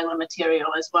the Mylar material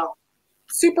as well.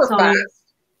 Super fast.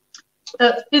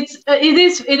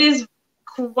 It is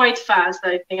quite fast,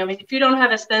 I think. I mean, if you don't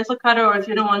have a stencil cutter, or if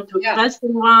you don't want to invest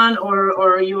in one,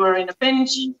 or you are in a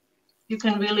pinch, you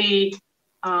can really.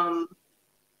 All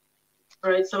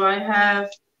right, so I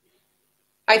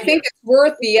think it's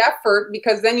worth the effort,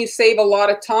 because then you save a lot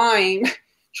of time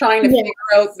trying to figure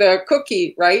out the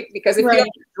cookie, right? Because if you have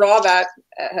to draw that.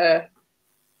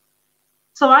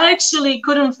 So I actually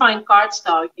couldn't find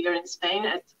cardstock here in Spain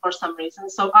for some reason.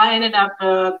 So I ended up,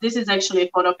 this is actually a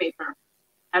photo paper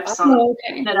Epson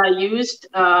that I used,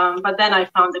 but then I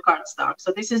found the cardstock.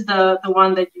 So this is the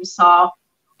one that you saw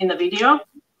in the video.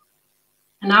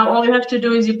 And now all you have to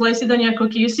do is you place it on your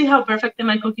cookie. You see how perfectly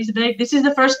my cookies bake? This is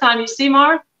the first time you see,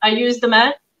 Mar, I used the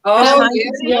mat. Oh,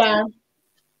 yeah.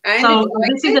 So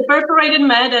this is a perforated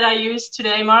mat that I used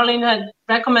today. Marlene had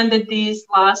recommended these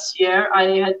last year.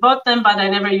 I had bought them, but I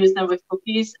never used them with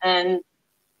cookies. And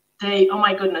they, oh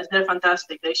my goodness, they're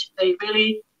fantastic. They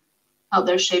really help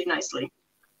their shape nicely.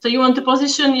 So you want to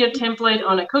position your template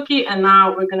on a cookie, and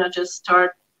now we're gonna just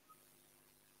start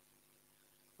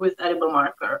with edible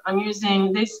marker. I'm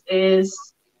using, this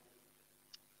is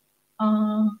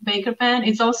Baker Pen.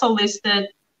 It's also listed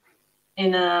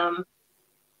in a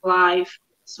live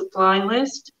supply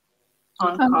list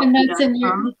on coffee.com. And that's in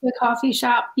the coffee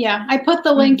shop. Yeah, I put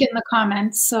the link in the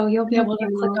comments, so you'll be able to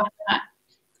click on that.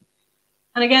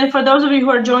 And again, for those of you who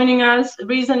are joining us, the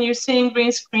reason you're seeing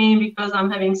green screen because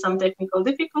I'm having some technical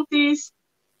difficulties.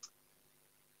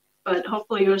 But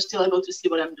hopefully you're still able to see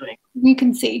what I'm doing. We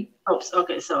can see. Oops,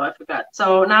 okay, so I forgot.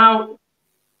 So now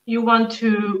you want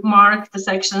to mark the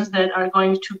sections that are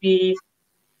going to be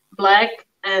black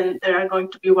and they are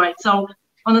going to be white. So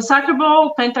on the soccer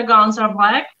ball, pentagons are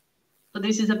black. So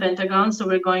this is a pentagon. So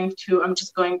I'm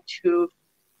just going to,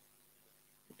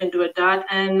 you can do a dot,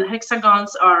 and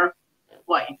hexagons are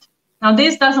white. Now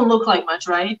this doesn't look like much,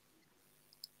 right?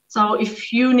 So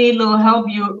if you need a little help,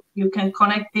 you can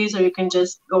connect these, or you can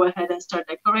just go ahead and start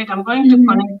decorate. I'm going to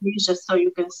connect these just so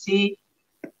you can see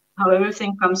how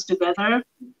everything comes together.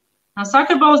 Now,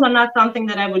 soccer balls are not something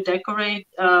that I would decorate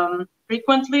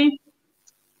frequently,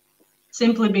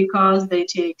 simply because they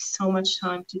take so much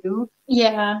time to do.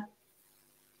 Yeah.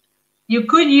 You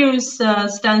could use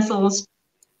stencils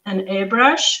and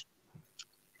airbrush,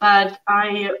 but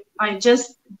I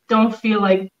just don't feel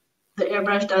like the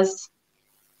airbrush does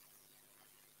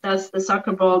the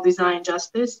soccer ball design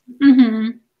justice.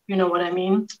 You know what I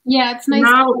mean? Yeah, it's nice.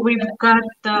 Now we've got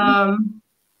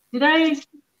did I? Let's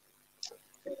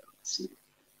see.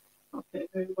 Okay,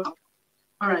 very well.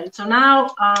 All right, so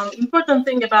now important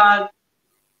thing about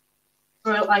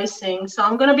royal icing. So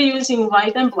I'm gonna be using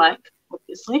white and black,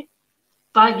 obviously,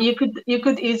 but you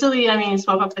could easily, I mean,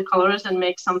 swap up the colors and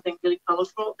make something really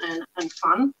colorful and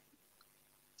fun.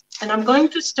 And I'm going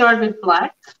to start with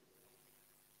black.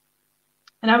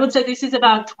 And I would say this is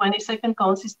about 20-second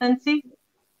consistency.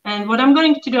 And what I'm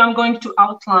going to do, I'm going to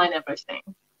outline everything.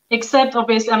 Except,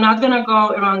 obviously, I'm not going to go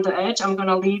around the edge. I'm going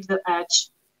to leave the edge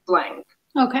blank.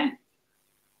 Okay.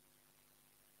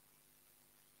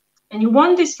 And you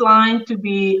want this line to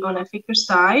be on a thicker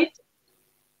side.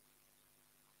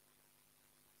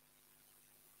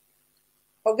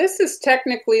 Well, this is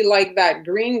technically like that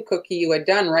green cookie you had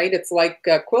done, right? It's like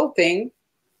quilting,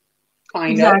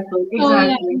 kind of. Exactly. Oh,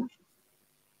 yeah.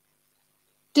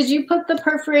 Did you put the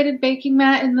perforated baking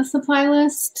mat in the supply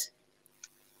list?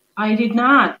 I did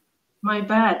not. My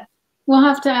bad. We'll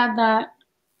have to add that.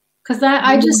 Because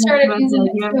I just started using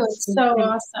it too. It's so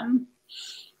awesome.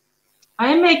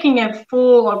 I'm making a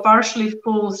full or partially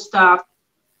full stop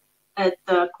at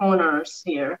the corners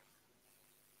here.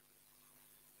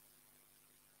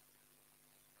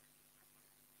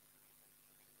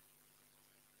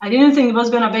 I didn't think it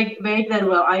was going to bake that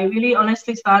well. I really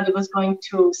honestly thought it was going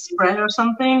to spread or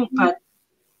something, but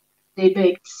they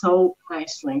baked so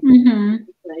nicely.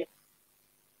 Okay.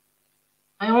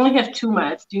 I only have 2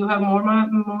 mats. Do you have more?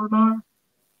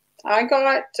 I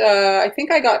got, I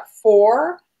think I got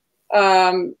 4,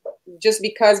 just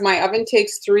because my oven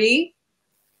takes 3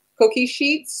 cookie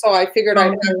sheets. So I figured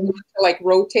I'd have to like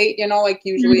rotate, you know, like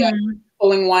usually I'm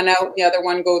pulling one out, the other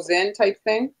one goes in type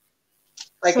thing.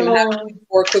 I can have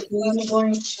 4 cookies. I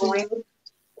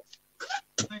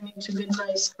need to get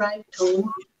my scribe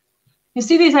tool. You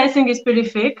see, this icing is pretty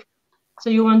thick, so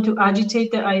you want to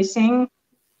agitate the icing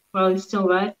while it's still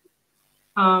wet.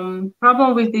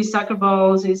 Problem with these soccer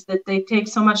balls is that they take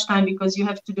so much time because you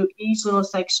have to do each little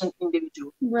section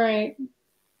individually. Right.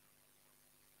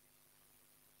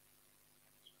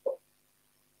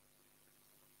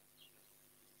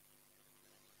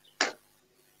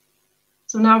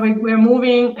 So now we're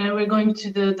moving and we're going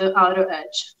to the outer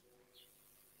edge.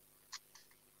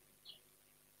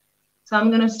 So I'm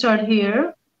going to start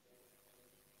here.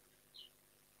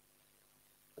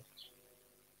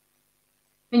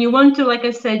 And you want to, like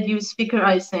I said, use thicker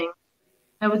icing.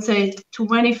 I would say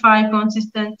 25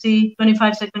 consistency,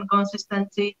 25-second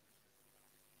consistency,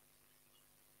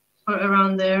 or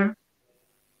around there.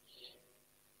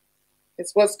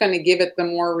 It's what's going to give it the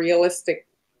more realistic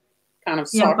kind of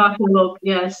soft. Yeah, puffy look,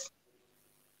 yes.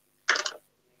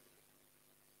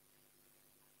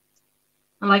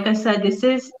 And like I said, this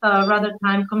is rather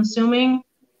time consuming.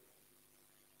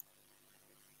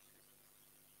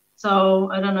 So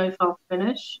I don't know if I'll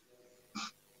finish.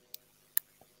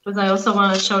 Because I also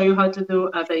want to show you how to do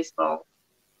a baseball.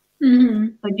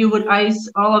 Like you would ice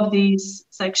all of these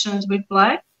sections with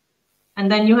black,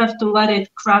 and then you have to let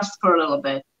it crust for a little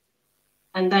bit.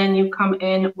 And then you come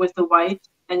in with the white,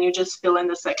 and you just fill in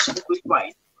the sections with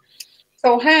white.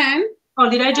 So, Han. Oh,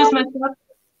 did I just mess up?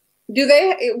 Do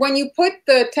they, when you put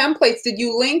the templates, did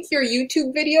you link your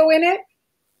YouTube video in it?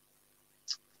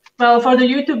 Well, for the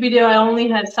YouTube video, I only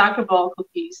had soccer ball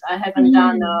cookies. I haven't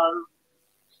done,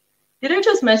 did I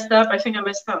just mess up? I think I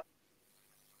messed up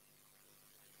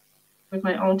with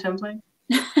my own template.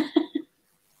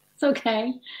 It's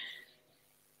okay.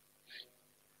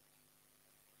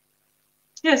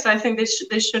 Yes, I think this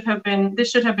should have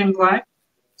been black.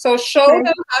 So show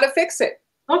them how to fix it.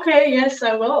 Okay, yes,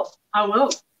 I will. I will.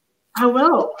 I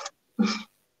will.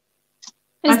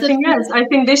 I think yes. I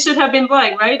think this should have been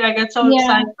black, right? I got so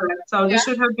excited for it. So this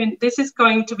should have been. This is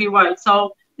going to be white.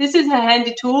 So this is a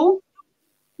handy tool,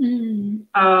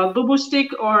 boo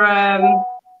stick, or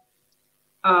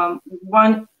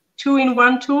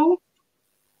 2-in-1 tool.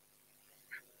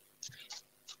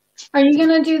 Are you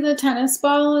gonna do the tennis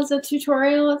ball as a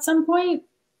tutorial at some point?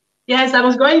 Yes, I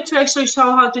was going to actually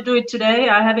show how to do it today.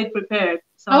 I have it prepared.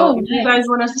 So if you guys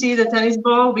want to see the tennis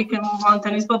ball, we can move on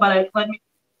tennis ball. But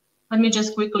let me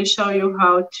just quickly show you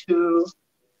how to.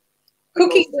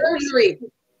 Cookie surgery.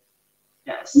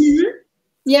 Yes.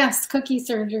 Yes, cookie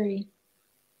surgery.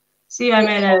 See, I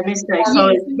made a mistake. So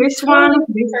it's this one,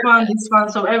 this one, this one.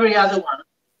 So every other one.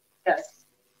 Yes,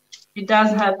 it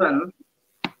does happen.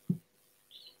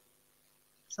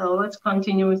 So let's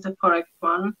continue with the correct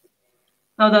one.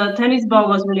 Now the tennis ball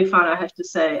was really fun, I have to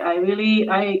say.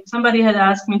 Somebody had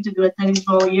asked me to do a tennis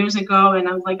ball years ago, and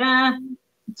I was like,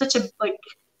 it's such a,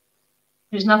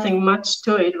 there's nothing much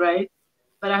to it, right?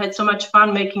 But I had so much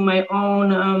fun making my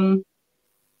own,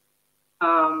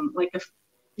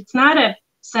 it's not a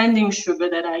sanding sugar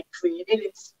that I created.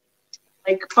 It's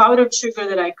like powdered sugar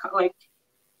that I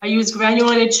use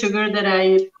granulated sugar that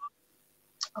I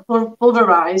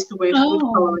pulverized with food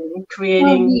coloring,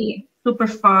 creating super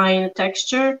fine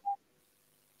texture,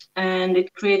 and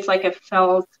it creates like a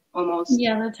felt almost.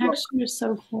 Yeah, the texture is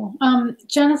so cool.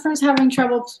 Jennifer's having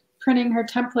trouble printing her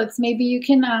templates. Maybe you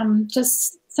can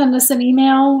just send us an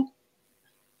email.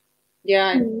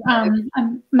 Yeah. A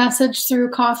message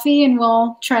through Coffee, and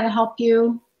we'll try to help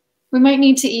you. We might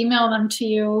need to email them to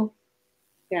you.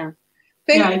 Yeah.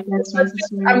 A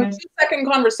 2-second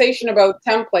conversation about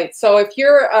templates. So if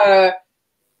you're a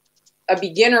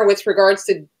beginner with regards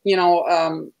to,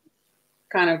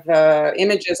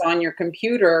 images on your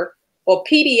computer, well,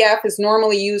 PDF is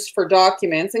normally used for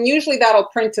documents, and usually that'll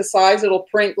print to size. It'll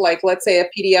print let's say a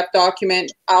PDF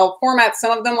document. I'll format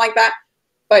some of them like that.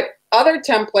 But other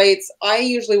templates, I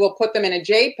usually will put them in a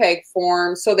JPEG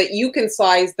form so that you can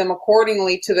size them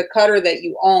accordingly to the cutter that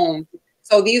you own.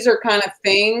 So these are kind of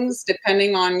things,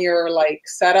 depending on your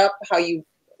setup, how you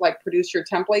produce your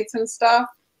templates and stuff.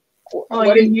 Oh,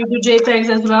 you do JPEGs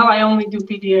as well? I only do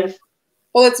PDF.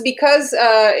 Well, it's because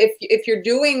if you're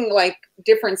doing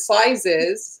different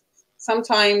sizes,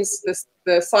 sometimes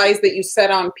the size that you set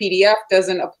on PDF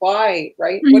doesn't apply,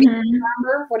 right? What do you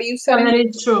remember? What do you set? That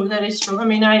is true. That is true.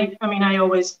 I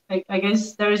always, I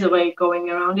guess there is a way going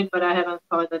around it, but I haven't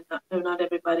thought that not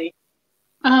everybody.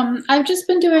 I've just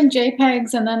been doing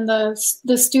JPEGs and then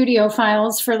the studio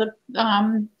files for the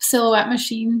Silhouette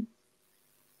machine.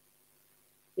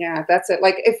 Yeah, that's it.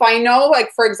 If I know,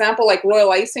 for example,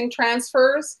 Royal Icing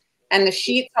transfers and the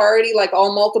sheet's already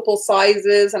all multiple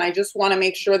sizes, and I just want to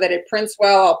make sure that it prints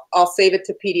well, I'll save it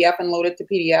to PDF and load it to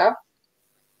PDF.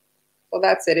 Well,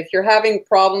 that's it. If you're having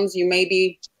problems, you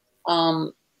maybe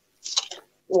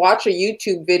watch a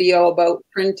YouTube video about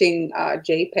printing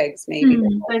JPEGs, maybe.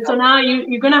 And so now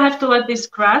you're gonna have to let this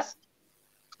crust,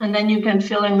 and then you can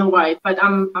fill in the white. But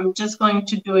I'm just going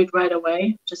to do it right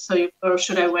away, just so or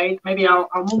should I wait? Maybe I'll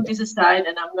move this aside,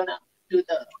 and I'm gonna do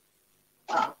the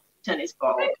tennis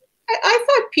ball. I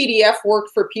thought PDF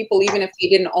worked for people even if they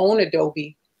didn't own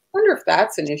Adobe. I wonder if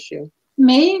that's an issue.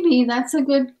 Maybe that's a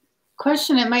good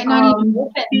question. It might not even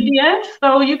open. PDF?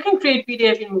 So you can create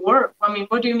PDF in Word.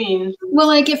 What do you mean?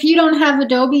 Well, if you don't have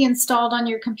Adobe installed on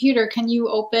your computer, can you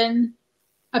open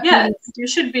a PDF? Yeah, you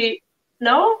should be.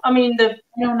 No? I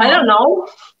don't know.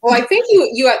 Well, I think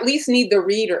you at least need the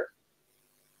reader.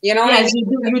 You know? Yes,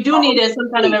 you do need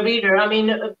some kind of a reader.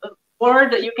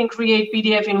 Word, you can create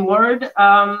PDF in Word.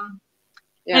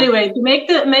 Yeah. Anyway, to make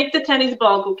the tennis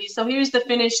ball cookie. So here's the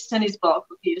finished tennis ball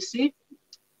cookie, you see?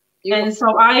 And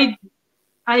so I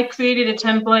created a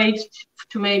template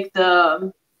to make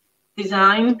the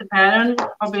design, the pattern.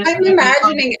 Obviously, I'm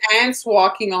imagining ants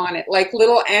walking on it, like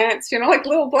little ants,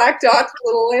 little black dots with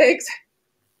little legs.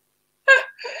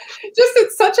 Just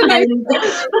it's such a nice.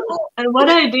 And what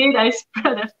I did, I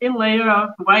spread a thin layer of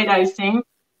white icing.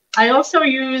 I also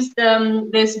used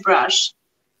this brush.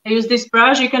 I use this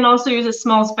brush. You can also use a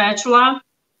small spatula.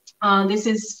 This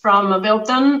is from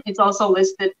Wilton. It's also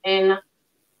listed in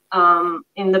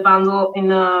the bundle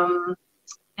in a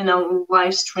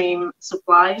Livestream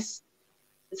supplies.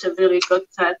 It's a really good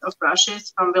set of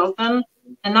brushes from Wilton.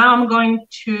 And now I'm going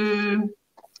to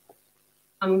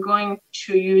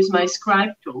use my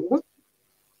scribe tool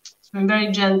and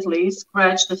very gently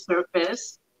scratch the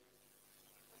surface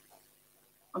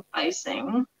of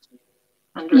icing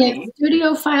underneath. Yeah,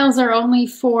 studio files are only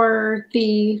for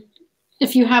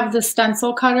if you have the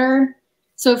stencil cutter.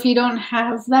 So if you don't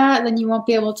have that, then you won't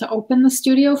be able to open the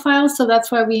studio file. So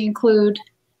that's why we include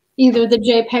either the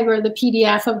JPEG or the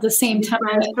PDF of the same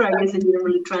template. Transfer, I guess it didn't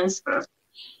really transfer.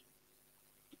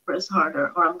 Press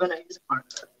harder, or I'm gonna use a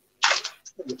marker.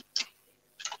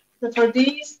 So for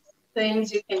these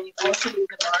things, you can also use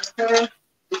a marker.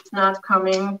 It's not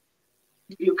coming.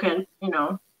 You can,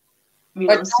 But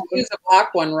don't use a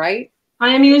black one, right?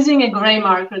 I am using a gray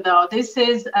marker though. This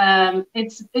is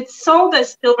it's sold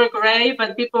as silver gray,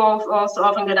 but people also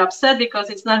often get upset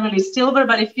because it's not really silver.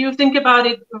 But if you think about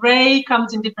it, gray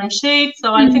comes in different shades.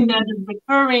 So I think they're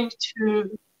referring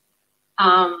to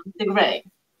the gray,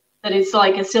 that it's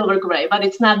like a silver gray, but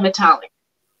it's not metallic.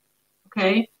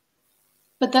 Okay.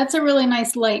 But that's a really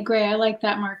nice light gray. I like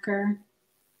that marker.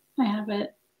 I have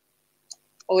it.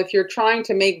 Well, if you're trying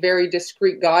to make very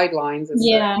discrete guidelines,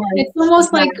 it's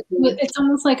almost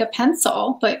like a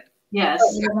pencil, but yes,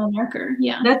 a marker.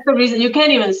 Yeah, that's the reason you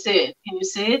can't even see it. Can you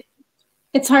see it?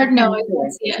 It's hard. No, I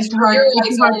can't see it. It's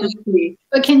hard to see.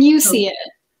 But can you see it?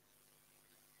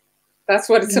 That's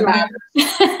what it's a matter.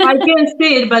 I can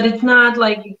see it, but it's not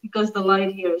like, because the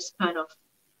light here is kind of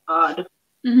odd.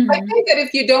 I think that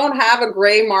if you don't have a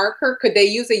gray marker, could they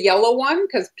use a yellow one?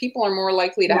 Because people are more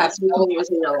likely to have use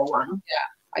a yellow one. Yeah,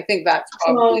 I think that's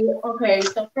probably. Okay,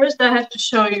 so first I have to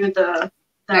show you the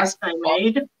task I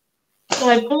made. So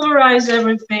I pulverized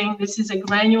everything. This is a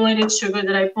granulated sugar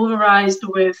that I pulverized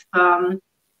with some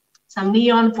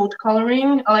neon food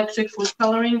coloring, electric food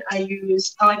coloring. I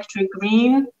used electric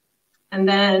green and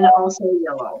then also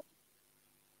yellow.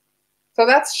 So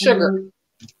that's sugar.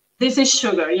 This is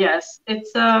sugar, yes.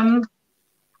 It's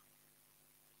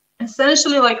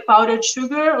essentially like powdered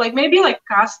sugar, like maybe like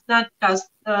super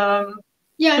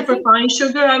fine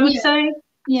sugar, I would say.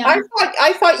 Yeah.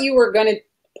 I thought you were going to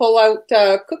pull out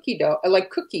cookie dough, like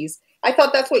cookies. I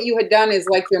thought that's what you had done, is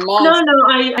like your mom. No,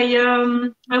 I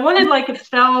wanted like a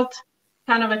felt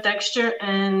kind of a texture,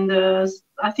 and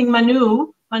I think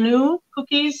Manu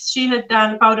cookies, she had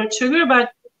done powdered sugar,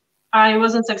 but I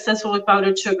wasn't successful with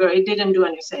powdered sugar. It didn't do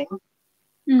anything.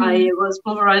 I was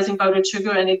pulverizing powdered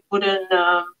sugar and it wouldn't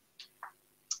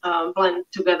blend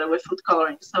together with food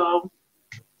coloring. So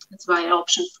that's why I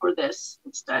opted for this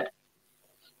instead.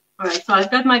 All right, so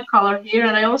I've got my color here,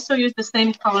 and I also use the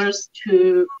same colors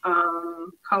to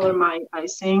color my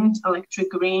icing, electric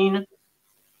green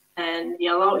and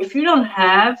yellow. If you don't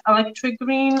have electric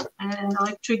green and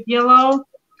electric yellow,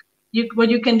 what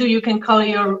you can do, you can color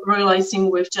your royal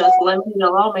icing with just lemon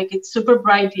yellow, make it super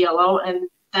bright yellow, and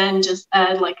then just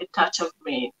add like a touch of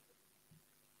green,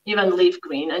 even leaf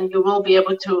green, and you will be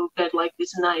able to get like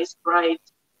this nice bright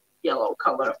yellow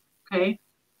color, okay?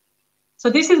 So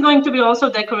this is going to be also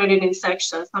decorated in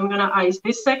sections. I'm gonna ice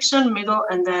this section, middle,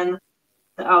 and then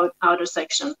the outer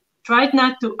section. Try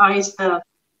not to ice the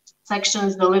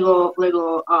sections, the little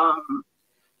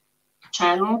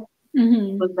channel,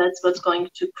 but that's what's going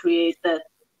to create that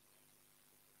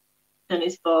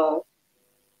tennis ball.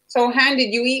 So, Han,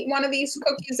 did you eat one of these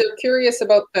cookies? They're curious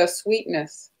about the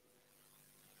sweetness.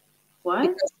 What?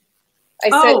 Because I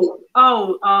said.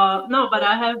 No, but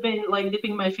I have been like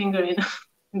dipping my finger in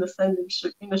the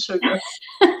sugar.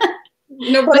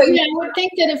 No, but I would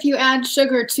think that if you add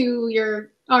sugar to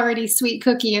your already sweet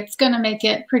cookie, it's gonna make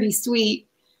it pretty sweet.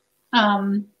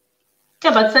 Yeah,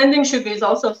 but sanding sugar is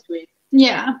also sweet.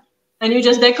 Yeah. And you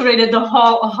just decorated the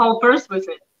whole purse with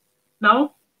it,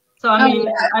 no? So I mean,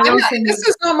 I don't think this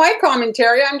is not my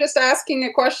commentary. I'm just asking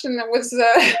a question that was.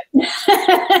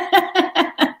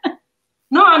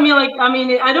 No,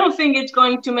 I don't think it's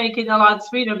going to make it a lot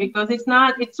sweeter, because it's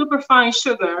super fine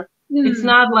sugar. It's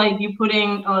not like you're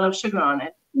putting a lot of sugar on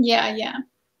it. Yeah, yeah.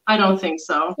 I don't think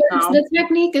so. No. The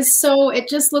technique is it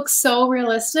just looks so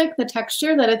realistic, the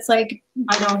texture, that it's like.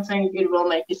 I don't think it will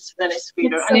make it any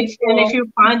sweeter. And if you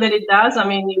find that it does, I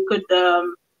mean, you could.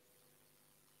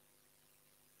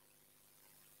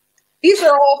 These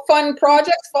are all fun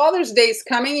projects. Father's Day's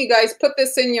coming. You guys put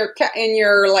this in your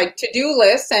like to-do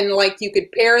list, and like you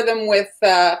could pair them with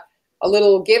a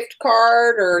little gift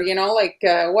card, or like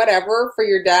whatever for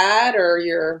your dad or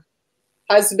your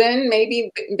husband.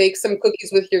 Maybe bake some cookies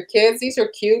with your kids. These are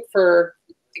cute for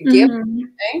the gift.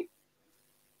 Okay?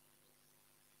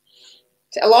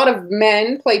 A lot of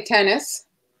men play tennis.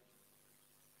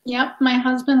 Yep, my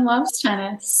husband loves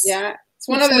tennis. Yeah. It's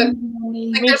one of the.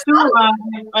 Me too.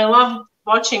 I love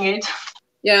watching it.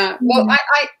 Yeah. Well,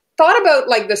 I thought about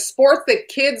like the sports that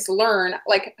kids learn.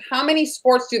 Like, how many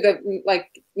sports do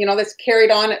that's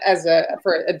carried on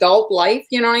for adult life?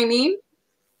 You know what I mean?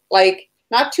 Like,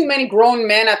 not too many grown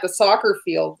men at the soccer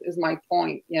field is my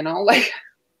point. Like.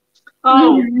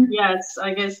 Oh, yes,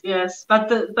 I guess, yes. But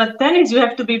tennis, you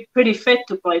have to be pretty fit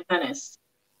to play tennis.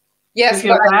 Yes,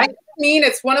 but I mean,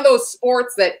 it's one of those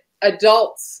sports that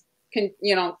adults can,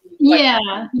 you know.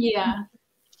 Like, Yeah.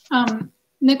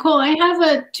 Nicole, I have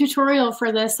a tutorial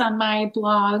for this on my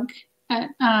blog at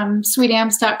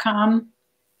sweetamps.com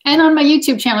and on my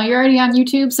YouTube channel. You're already on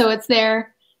YouTube, so it's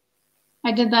there.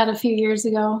 I did that a few years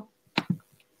ago.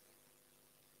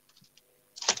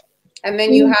 And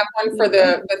then you have one for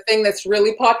the thing that's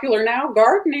really popular now,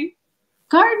 gardening.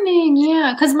 Gardening,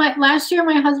 yeah. Because last year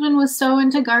my husband was so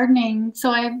into gardening,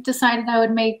 so I decided I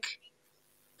would make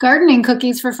gardening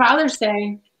cookies for Father's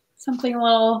Day. Something a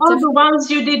little different. The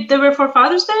ones you did, they were for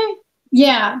Father's Day?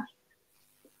 Yeah.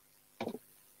 Oh,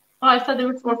 I thought they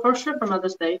were for sure for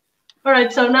Mother's Day. All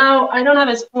right, so now I don't have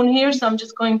a spoon here, so I'm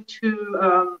just going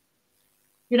to,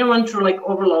 you don't want to like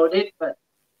overload it, but.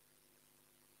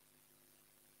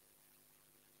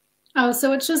 Oh,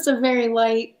 so it's just a very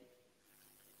light,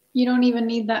 you don't even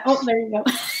need that. Oh, there you go.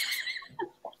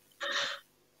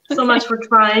 So much for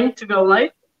trying to go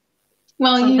light.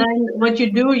 Well, so then what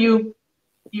you do,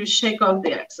 you shake off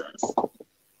the excess.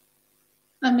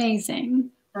 Amazing.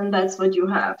 And that's what you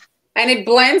have. And it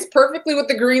blends perfectly with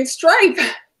the green stripe.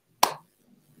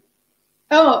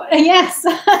 Oh, yes.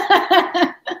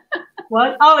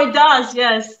 What? Oh, it does,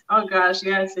 yes. Oh gosh,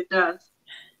 yes, it does.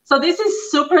 So this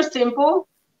is super simple.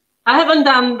 I haven't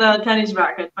done the tennis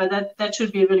racket, but that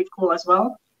should be really cool as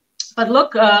well. But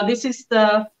look,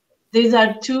 these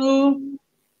are two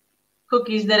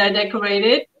cookies that I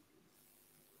decorated.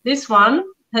 This one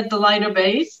had the lighter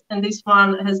base, and this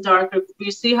one has darker. You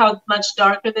see how much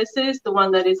darker this is, the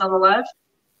one that is on the left?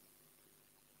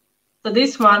 So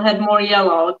this one had more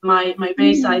yellow. My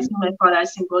base icing, my pot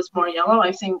icing was more yellow.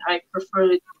 I think I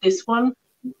preferred this one,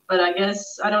 but I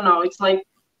guess, I don't know, it's like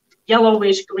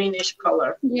yellowish, greenish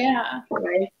color. Yeah.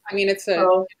 Right? I mean, it's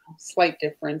a slight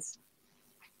difference.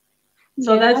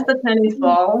 So that's the tennis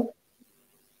ball.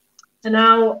 And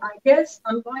now I guess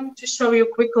I'm going to show you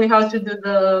quickly how to do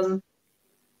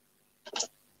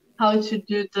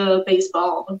the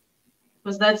baseball,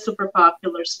 because that's super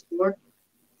popular sport.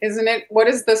 Isn't it? What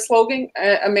is the slogan?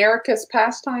 America's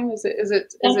pastime? Is it?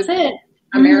 That's it.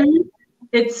 American?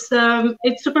 It's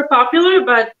super popular,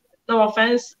 but no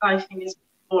offense, I think it's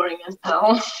boring as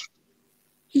hell.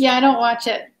 Yeah, I don't watch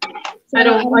it. So I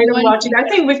don't watch it. I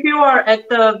think if you are at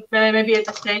maybe at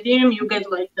the stadium, you get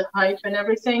like the hype and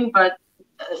everything, but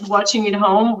watching it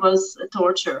home was a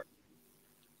torture.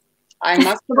 I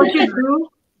must. What you do?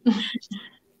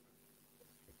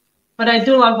 But I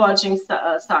do love watching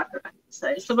soccer, I would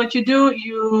say. So what you do,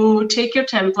 you take your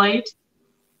template.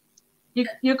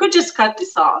 You could just cut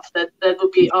this off. That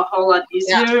would be a whole lot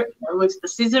easier with the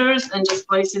scissors, and just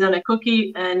place it on a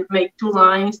cookie and make 2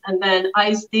 lines, and then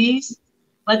ice these,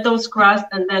 let those crust,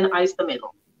 and then ice the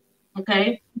middle.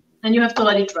 Okay? And you have to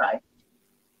let it dry.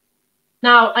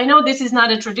 Now, I know this is not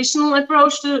a traditional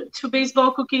approach to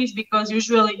baseball cookies, because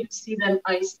usually you see them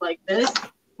iced like this,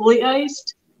 fully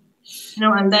iced. You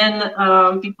know, and then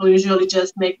people usually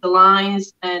just make the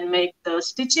lines and make the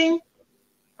stitching.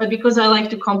 But because I like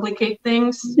to complicate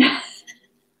things,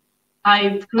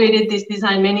 I created this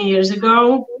design many years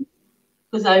ago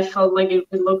because I felt like it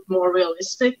would look more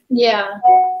realistic. Yeah.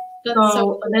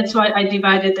 That's why I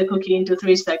divided the cookie into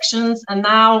 3 sections. And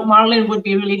now Marlene would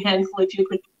be really handful if you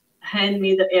could hand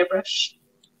me the airbrush.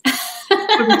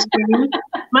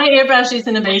 My airbrush is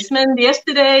in the basement.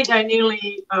 Yesterday, I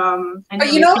nearly.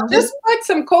 But you know, just put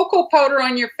some cocoa powder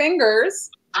on your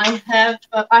fingers. I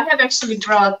have actually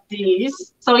brought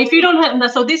these. So if you don't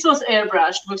have, so this was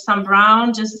airbrushed with some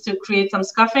brown just to create some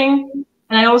scuffing,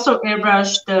 and I also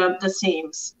airbrushed the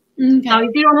seams. Okay. Now,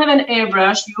 if you don't have an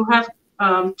airbrush, you have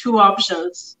 2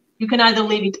 options. You can either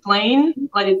leave it plain,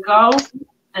 let it go,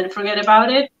 and forget about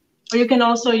it, or you can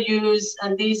also use,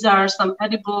 and these are some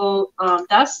edible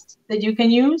dust that you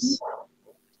can use.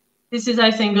 This is,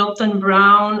 I think, Wilton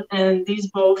Brown, and these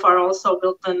both are also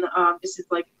Wilton. This is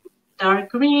like dark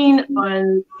green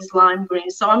and this lime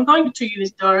green. So I'm going to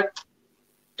use dark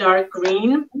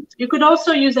green. You could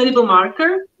also use edible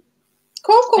marker.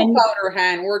 Cocoa powder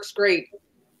hand works great.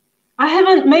 I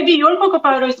haven't, maybe your cocoa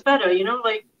powder is better, you know,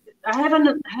 like I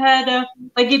haven't had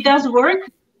like it does work,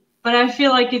 but I feel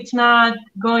like it's not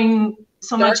going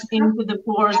so much into the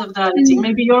pores of the editing.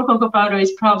 Maybe your cocoa powder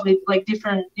is probably like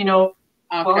different, you know,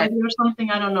 quality or something.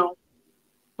 I don't know.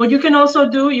 What you can also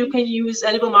do, you can use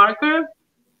edible marker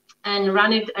and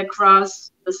run it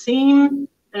across the seam,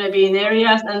 maybe in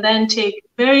areas, and then take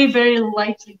very, very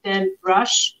lightly damp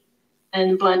brush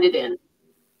and blend it in.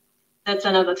 That's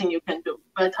another thing you can do.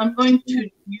 But I'm going to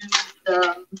use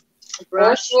the brush.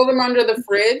 airbrush. Throw them under the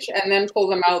fridge and then pull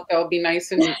them out. They'll be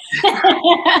nice and.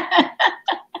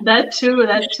 That too.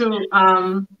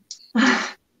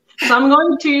 So I'm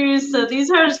going to use,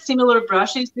 these are similar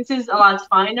brushes. This is a lot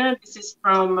finer. This is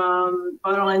from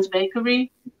Borderlands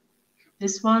Bakery.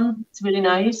 This one, it's really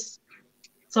nice.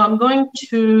 So I'm going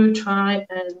to try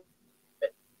and,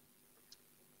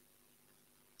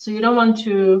 so you don't want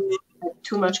to add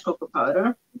too much cocoa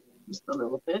powder, just a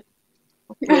little bit.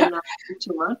 Hopefully not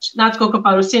too much. Not cocoa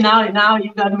powder. See, now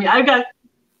you got me. I've got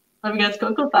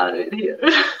cocoa powder in here.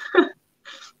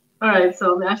 All right,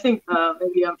 so I think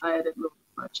maybe I added a little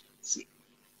much. Let's see.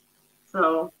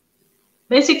 So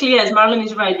basically, yes, Marlene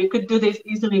is right. You could do this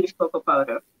easily with cocoa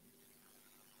powder.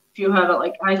 If you have it,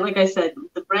 like I said,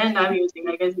 the brand I'm using,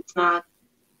 I guess it's not.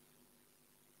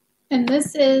 And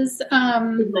this is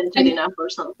pigmented enough or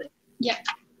something. Yeah.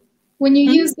 When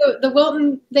you use the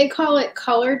Wilton, they call it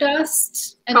color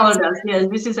dust. And color dust, yes.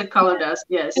 This is a color dust,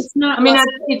 yes. It's not. I mean,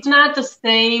 it's not the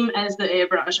same as the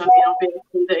airbrush. I mean,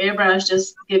 obviously, the airbrush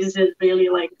just gives it really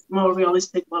like more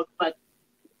realistic look. But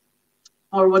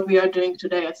for what we are doing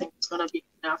today, I think it's gonna be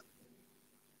enough.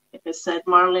 Like I said,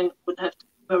 Marlene would have to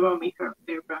borrow me her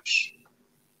airbrush.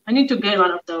 I need to get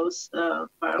one of those. The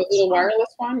little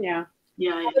wireless one, yeah.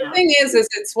 Yeah. The thing is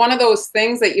it's one of those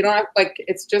things that you don't have, like,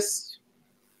 it's just.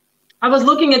 I was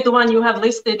looking at the one you have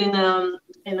listed in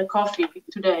the coffee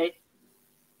today,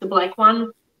 the black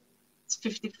one. It's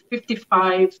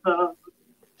 $55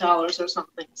 or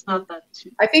something. It's not that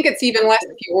cheap. I think it's even less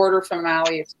if you order from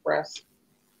AliExpress.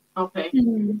 Okay.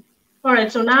 All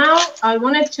right. So now I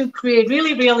wanted to create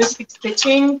really realistic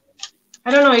stitching. I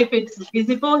don't know if it's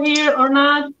visible here or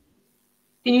not.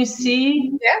 Can you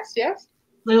see? Yes.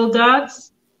 Little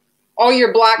dots. Oh,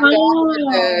 your black dot,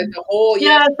 the whole.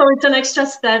 Yeah, so it's an extra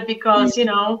step because, you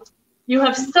know, you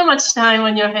have so much time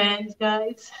on your hands,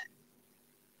 guys.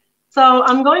 So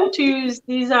I'm going to use,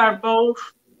 these are both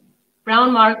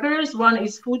brown markers. One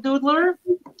is Food Doodler,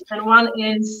 and one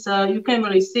is, you can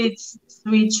really see it's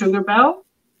Sweet Sugar Belle.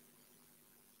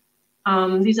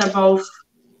 These are both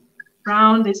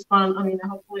brown. This one, I mean,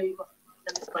 hopefully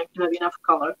it's going to have enough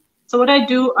color. So what I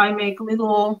do, I make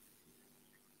little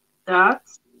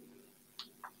dots.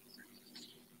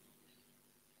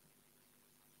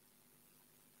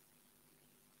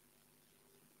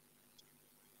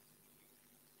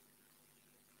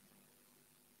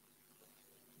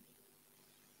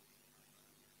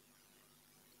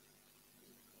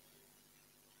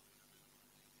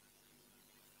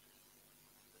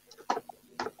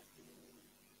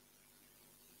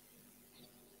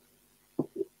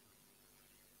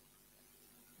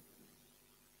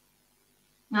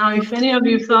 Now, if any of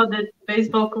you thought that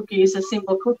baseball cookie is a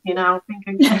simple cookie, now think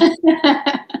again.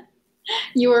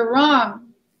 You were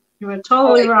wrong. You were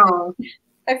totally wrong.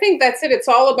 I think that's it. It's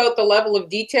all about the level of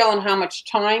detail and how much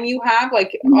time you have.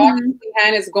 Like, obviously,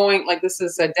 Hannah is going, like, this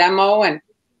is a demo, and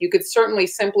you could certainly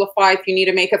simplify if you need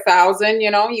to make 1,000,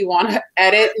 you know, you want to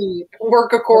edit and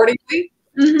work accordingly.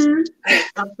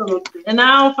 Absolutely. And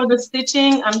now for the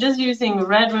stitching, I'm just using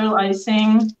red real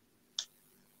icing.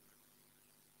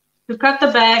 To cut the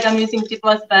bag, I'm using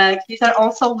tipless bags. These are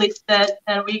also listed,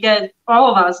 and we get,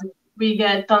 all of us, we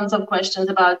get tons of questions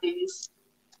about these.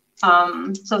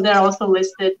 So they're also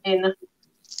listed in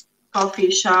coffee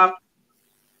shop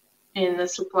in the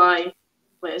supply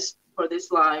list for this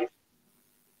live.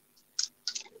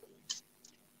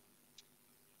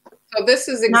 So this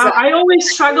is exactly. Now I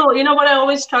always struggle. You know what I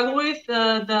always struggle with?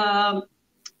 The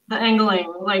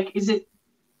angling. Like, is it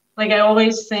like I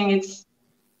always think it's,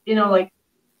 you know, like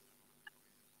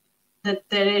that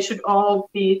they should all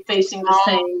be facing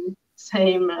the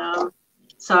same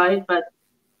side, but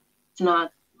it's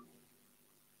not.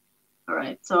 All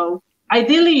right. So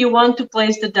ideally, you want to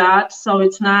place the dot so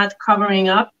it's not covering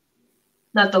up,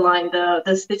 not the line,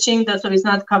 the stitching, so it's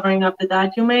not covering up the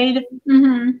dot you made.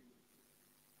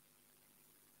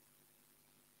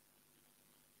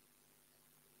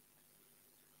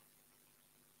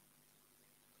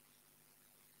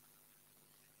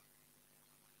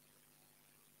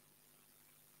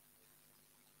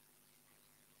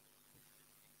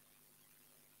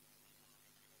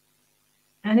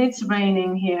 And it's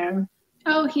raining here.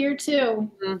 Oh, here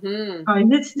too. Oh,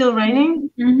 is it still raining?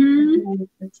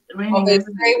 It's raining. Well, they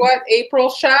say what? April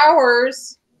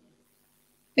showers.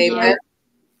 They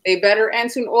better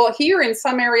end soon. Well, here in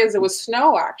some areas it was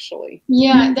snow actually.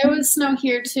 Yeah, there was snow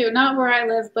here too. Not where I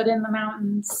live, but in the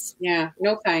mountains. Yeah,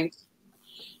 no thanks.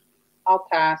 I'll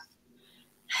pass.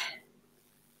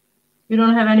 You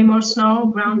don't have any more snow,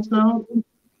 ground snow?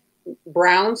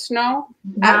 brown snow.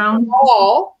 Brown.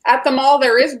 At the mall,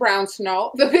 there is brown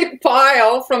snow. The big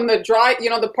pile from the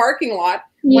the parking lot.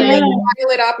 When they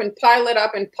pile it up and pile it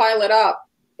up and pile it up,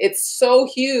 it's so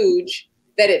huge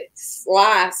that it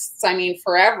lasts, I mean,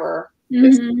 forever.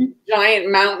 This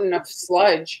giant mountain of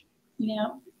sludge. Yeah.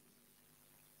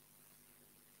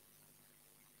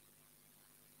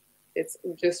 It's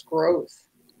just gross.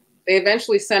 They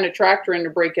eventually send a tractor in to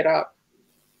break it up.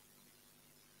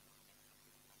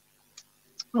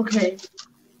 Okay.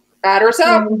 Batter's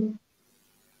up.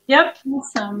 Yep.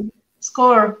 Awesome.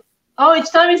 Score. Oh,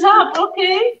 each time is up.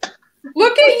 Okay.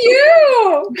 Look at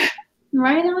you.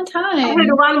 Right on time. I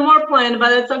had one more plan,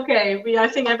 but it's okay. I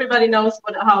think everybody knows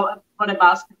what a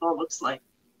basketball looks like.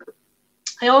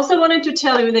 I also wanted to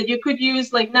tell you that you could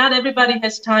use, like, not everybody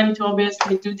has time to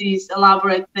obviously do these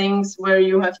elaborate things where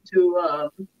you have to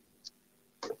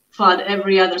flood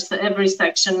every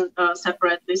section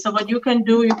separately. So what you can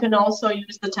do, you can also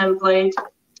use the template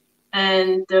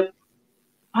and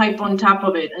pipe on top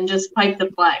of it and just pipe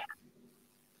the black.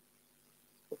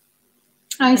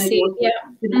 I see. Yeah.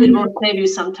 It will save you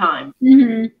some time.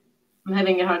 I'm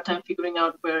having a hard time figuring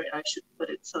out where I should put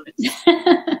it. So it's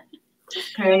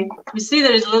okay. You see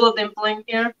there is a little dimpling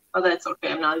here. Oh, that's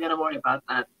okay. I'm not gonna worry about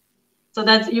that. So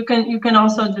that's you can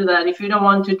also do that. If you don't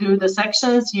want to do the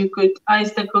sections, you could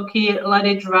ice the cookie, let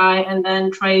it dry, and then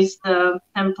trace the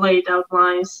template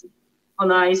outlines on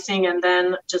the icing, and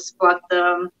then just plot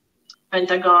the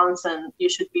pentagons, and you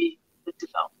should be good to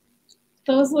go.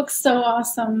 Those look so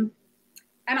awesome.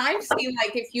 And I've seen,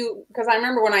 like, because I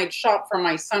remember when I'd shop for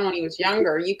my son when he was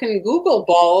younger, you can Google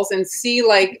balls and see,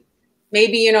 like,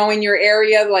 maybe, in your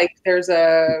area, like, there's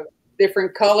a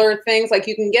different color things. Like,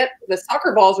 you can get the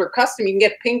soccer balls are custom. You can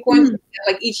get pink ones.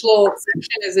 Like, each little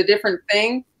section is a different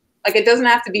thing. Like, it doesn't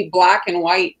have to be black and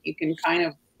white. You can kind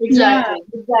of. Exactly.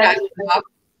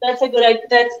 That's a good idea.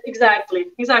 That's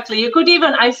exactly. You could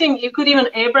even, I think you could even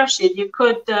airbrush it. You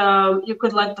could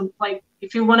let them, like,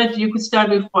 if you wanted, you could start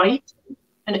with white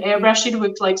and airbrush it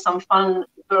with, like, some fun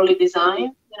girly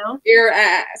design, Here,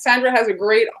 Sandra has a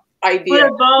great idea. Put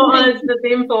a bow on the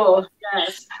dimple.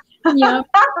 Yes. Yep.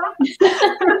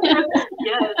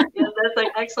 yes, that's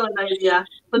an excellent idea.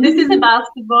 So this is a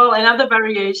basketball, another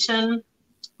variation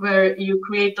where you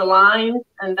create the line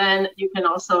and then you can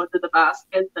also do the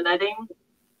basket, the netting.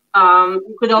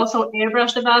 You could also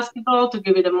airbrush the basketball to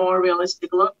give it a more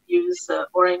realistic look. Use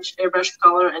orange airbrush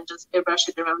color and just airbrush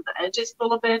it around the edges a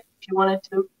little bit if you wanted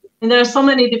to. And there are so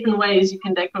many different ways you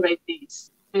can decorate these.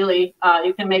 Really,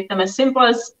 you can make them as simple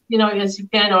as as you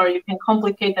can, or you can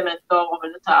complicate them and go over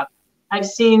the top. I've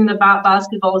seen the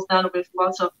basketballs done with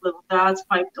lots of little dots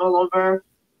piped all over,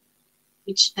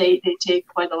 which they take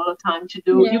quite a lot of time to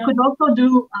do. Yeah. You could also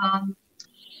do.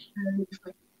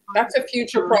 That's a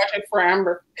future project for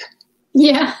Amber.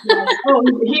 Yeah. Oh,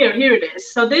 here it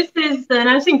is. So this is, and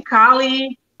I think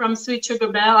Kali from Sweet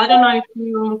Sugar Belle. I don't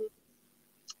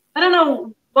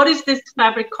know what is this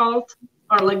fabric called,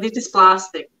 or like this is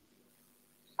plastic.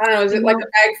 I don't know. Is it like a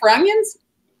bag for onions?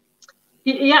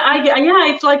 Yeah,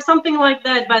 it's like something like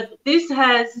that. But this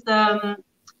has,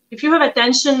 if you have a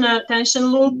tension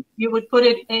loop, you would put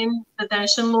it in the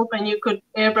tension loop, and you could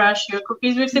airbrush your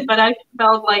cookies with it. But I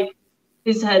felt like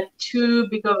this had too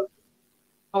big of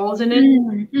holes in it,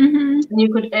 and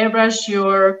you could airbrush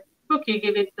your cookie,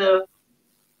 give it the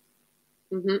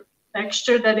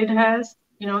texture that it has.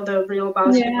 The real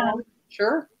basketball. Yeah.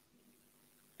 Sure.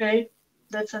 Okay,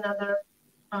 that's another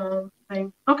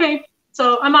thing. Okay,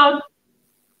 so I'm out.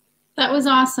 That was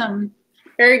awesome.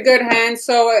 Very good, Hans.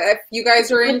 So if you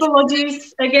guys are interested.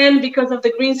 Apologies again because of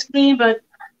the green screen, but.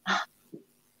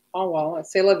 Oh, well,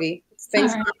 c'est la vie.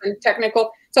 Things happen,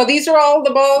 technical. So these are all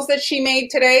the balls that she made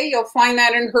today. You'll find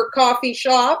that in her coffee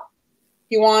shop.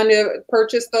 If you want to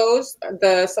purchase those,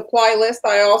 the supply list.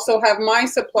 I also have my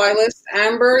supply list.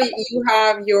 Amber, you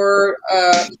have your,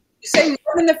 you say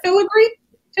more than the filigree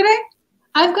today?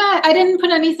 I didn't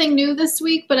put anything new this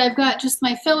week, but I've got just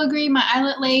my filigree, my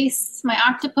eyelet lace, my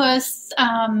octopus,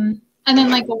 and then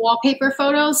like a wallpaper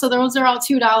photo. So those are all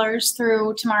 $2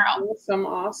 through tomorrow.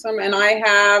 Awesome. And I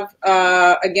have,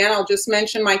 again, I'll just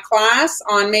mention my class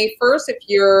on May 1st. If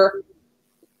you're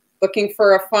looking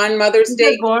for a fun Mother's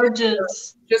Day,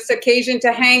 gorgeous, just occasion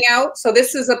to hang out. So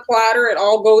this is a platter. It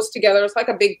all goes together. It's like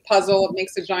a big puzzle. It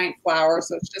makes a giant flower.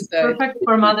 So it's just perfect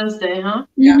for Mother's Day, huh?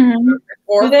 Yeah.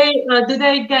 Do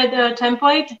they get a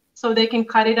template so they can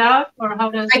cut it out, or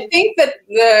how does I think that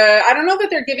I don't know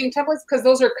that they're giving templates because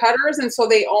those are cutters, and so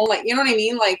they own, like, you know what I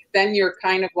mean? Like, then you're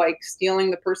kind of like stealing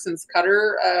the person's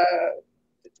cutter.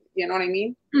 You know what I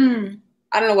mean?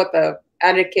 I don't know what the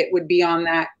etiquette would be on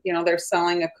that. You know, they're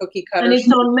selling a cookie cutter. And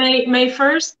it's on May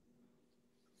 1st?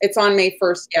 It's on May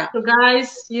 1st, yeah. So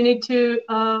guys, you need to,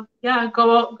 go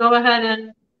ahead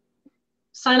and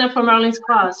sign up for Marlene's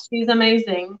class. She's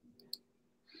amazing.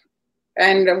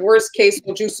 And the worst case,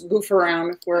 we'll just goof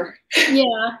around if we're...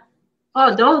 Yeah.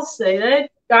 Oh, don't say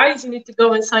that. Guys, you need to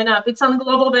go and sign up. It's on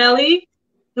Global Belly.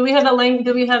 Do we have a link?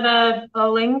 Do we have a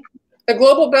link? The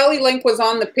Global Belly link was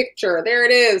on the picture. There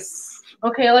it is.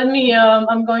 Okay, let me,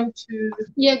 I'm going to...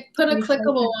 Yeah, put a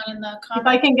clickable one in the comments. If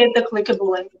I can get the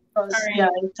clickable link. Because, right. Yeah,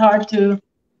 it's hard to...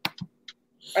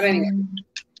 But anyway.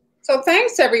 So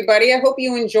thanks, everybody. I hope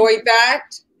you enjoyed that.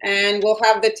 And we'll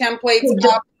have the templates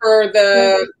up for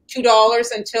the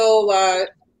 $2 until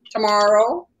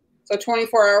tomorrow. So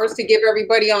 24 hours to give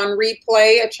everybody on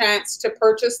replay a chance to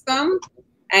purchase them.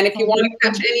 And if you want to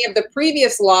catch any of the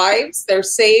previous lives, they're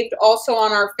saved also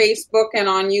on our Facebook and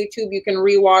on YouTube. You can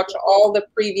rewatch all the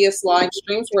previous live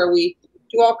streams where we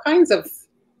do all kinds of...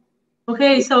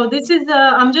 Okay, so this is,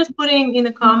 I'm just putting in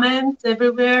the comments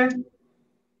everywhere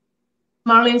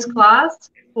Marlene's class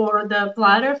for the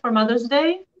platter for Mother's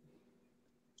Day.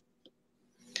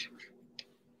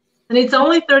 And it's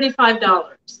only $35,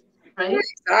 right?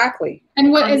 Exactly. And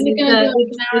what is it going to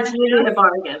do? It's really a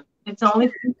bargain. It's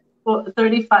only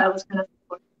 35. I was going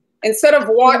to. Instead of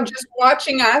just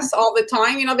watching us all the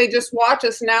time, you know, they just watch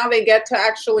us. Now they get to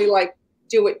actually like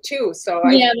do it too. So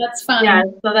yeah, that's fun. Yeah,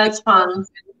 so that's fun.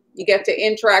 You get to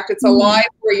interact. It's a live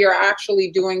where you're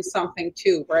actually doing something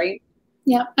too, right?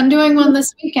 Yeah, I'm doing one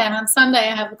this weekend. On Sunday,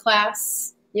 I have a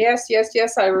class. Yes, yes,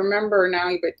 yes. I remember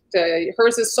now, but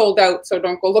hers is sold out, so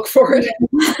don't go look for it.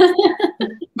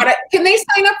 But can they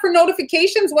sign up for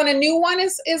notifications when a new one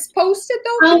is posted,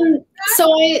 though? So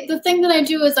the thing that I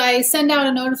do is I send out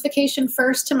a notification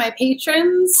first to my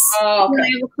patrons when I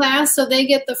have a class, so they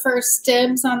get the first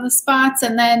dibs on the spots,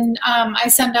 and then I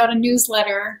send out a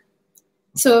newsletter.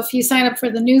 So if you sign up for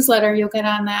the newsletter, you'll get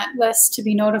on that list to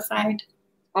be notified.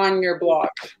 On your blog.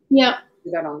 Yep.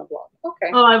 Do that on the blog.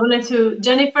 Okay. Oh, I wanted to,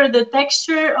 Jennifer, the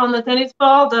texture on the tennis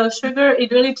ball, the sugar,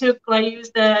 it really took, I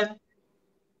used the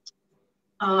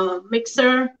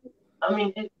mixer. I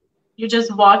mean, you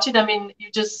just watch it. I mean, you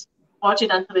just watch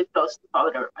it until it goes to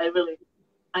powder.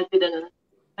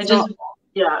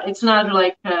 Yeah, it's not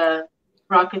like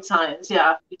rocket science.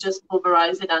 Yeah, you just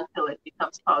pulverize it until it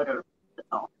becomes powder. That's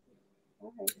all.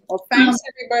 Okay. Well, thanks,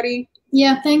 everybody.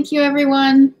 Yeah, thank you,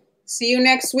 everyone. See you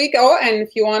next week. Oh, and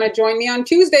if you want to join me on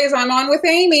Tuesdays, I'm on with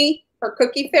Amy for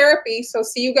cookie therapy. So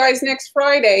see you guys next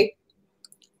Friday.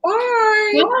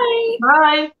 Bye. Bye.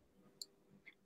 Bye.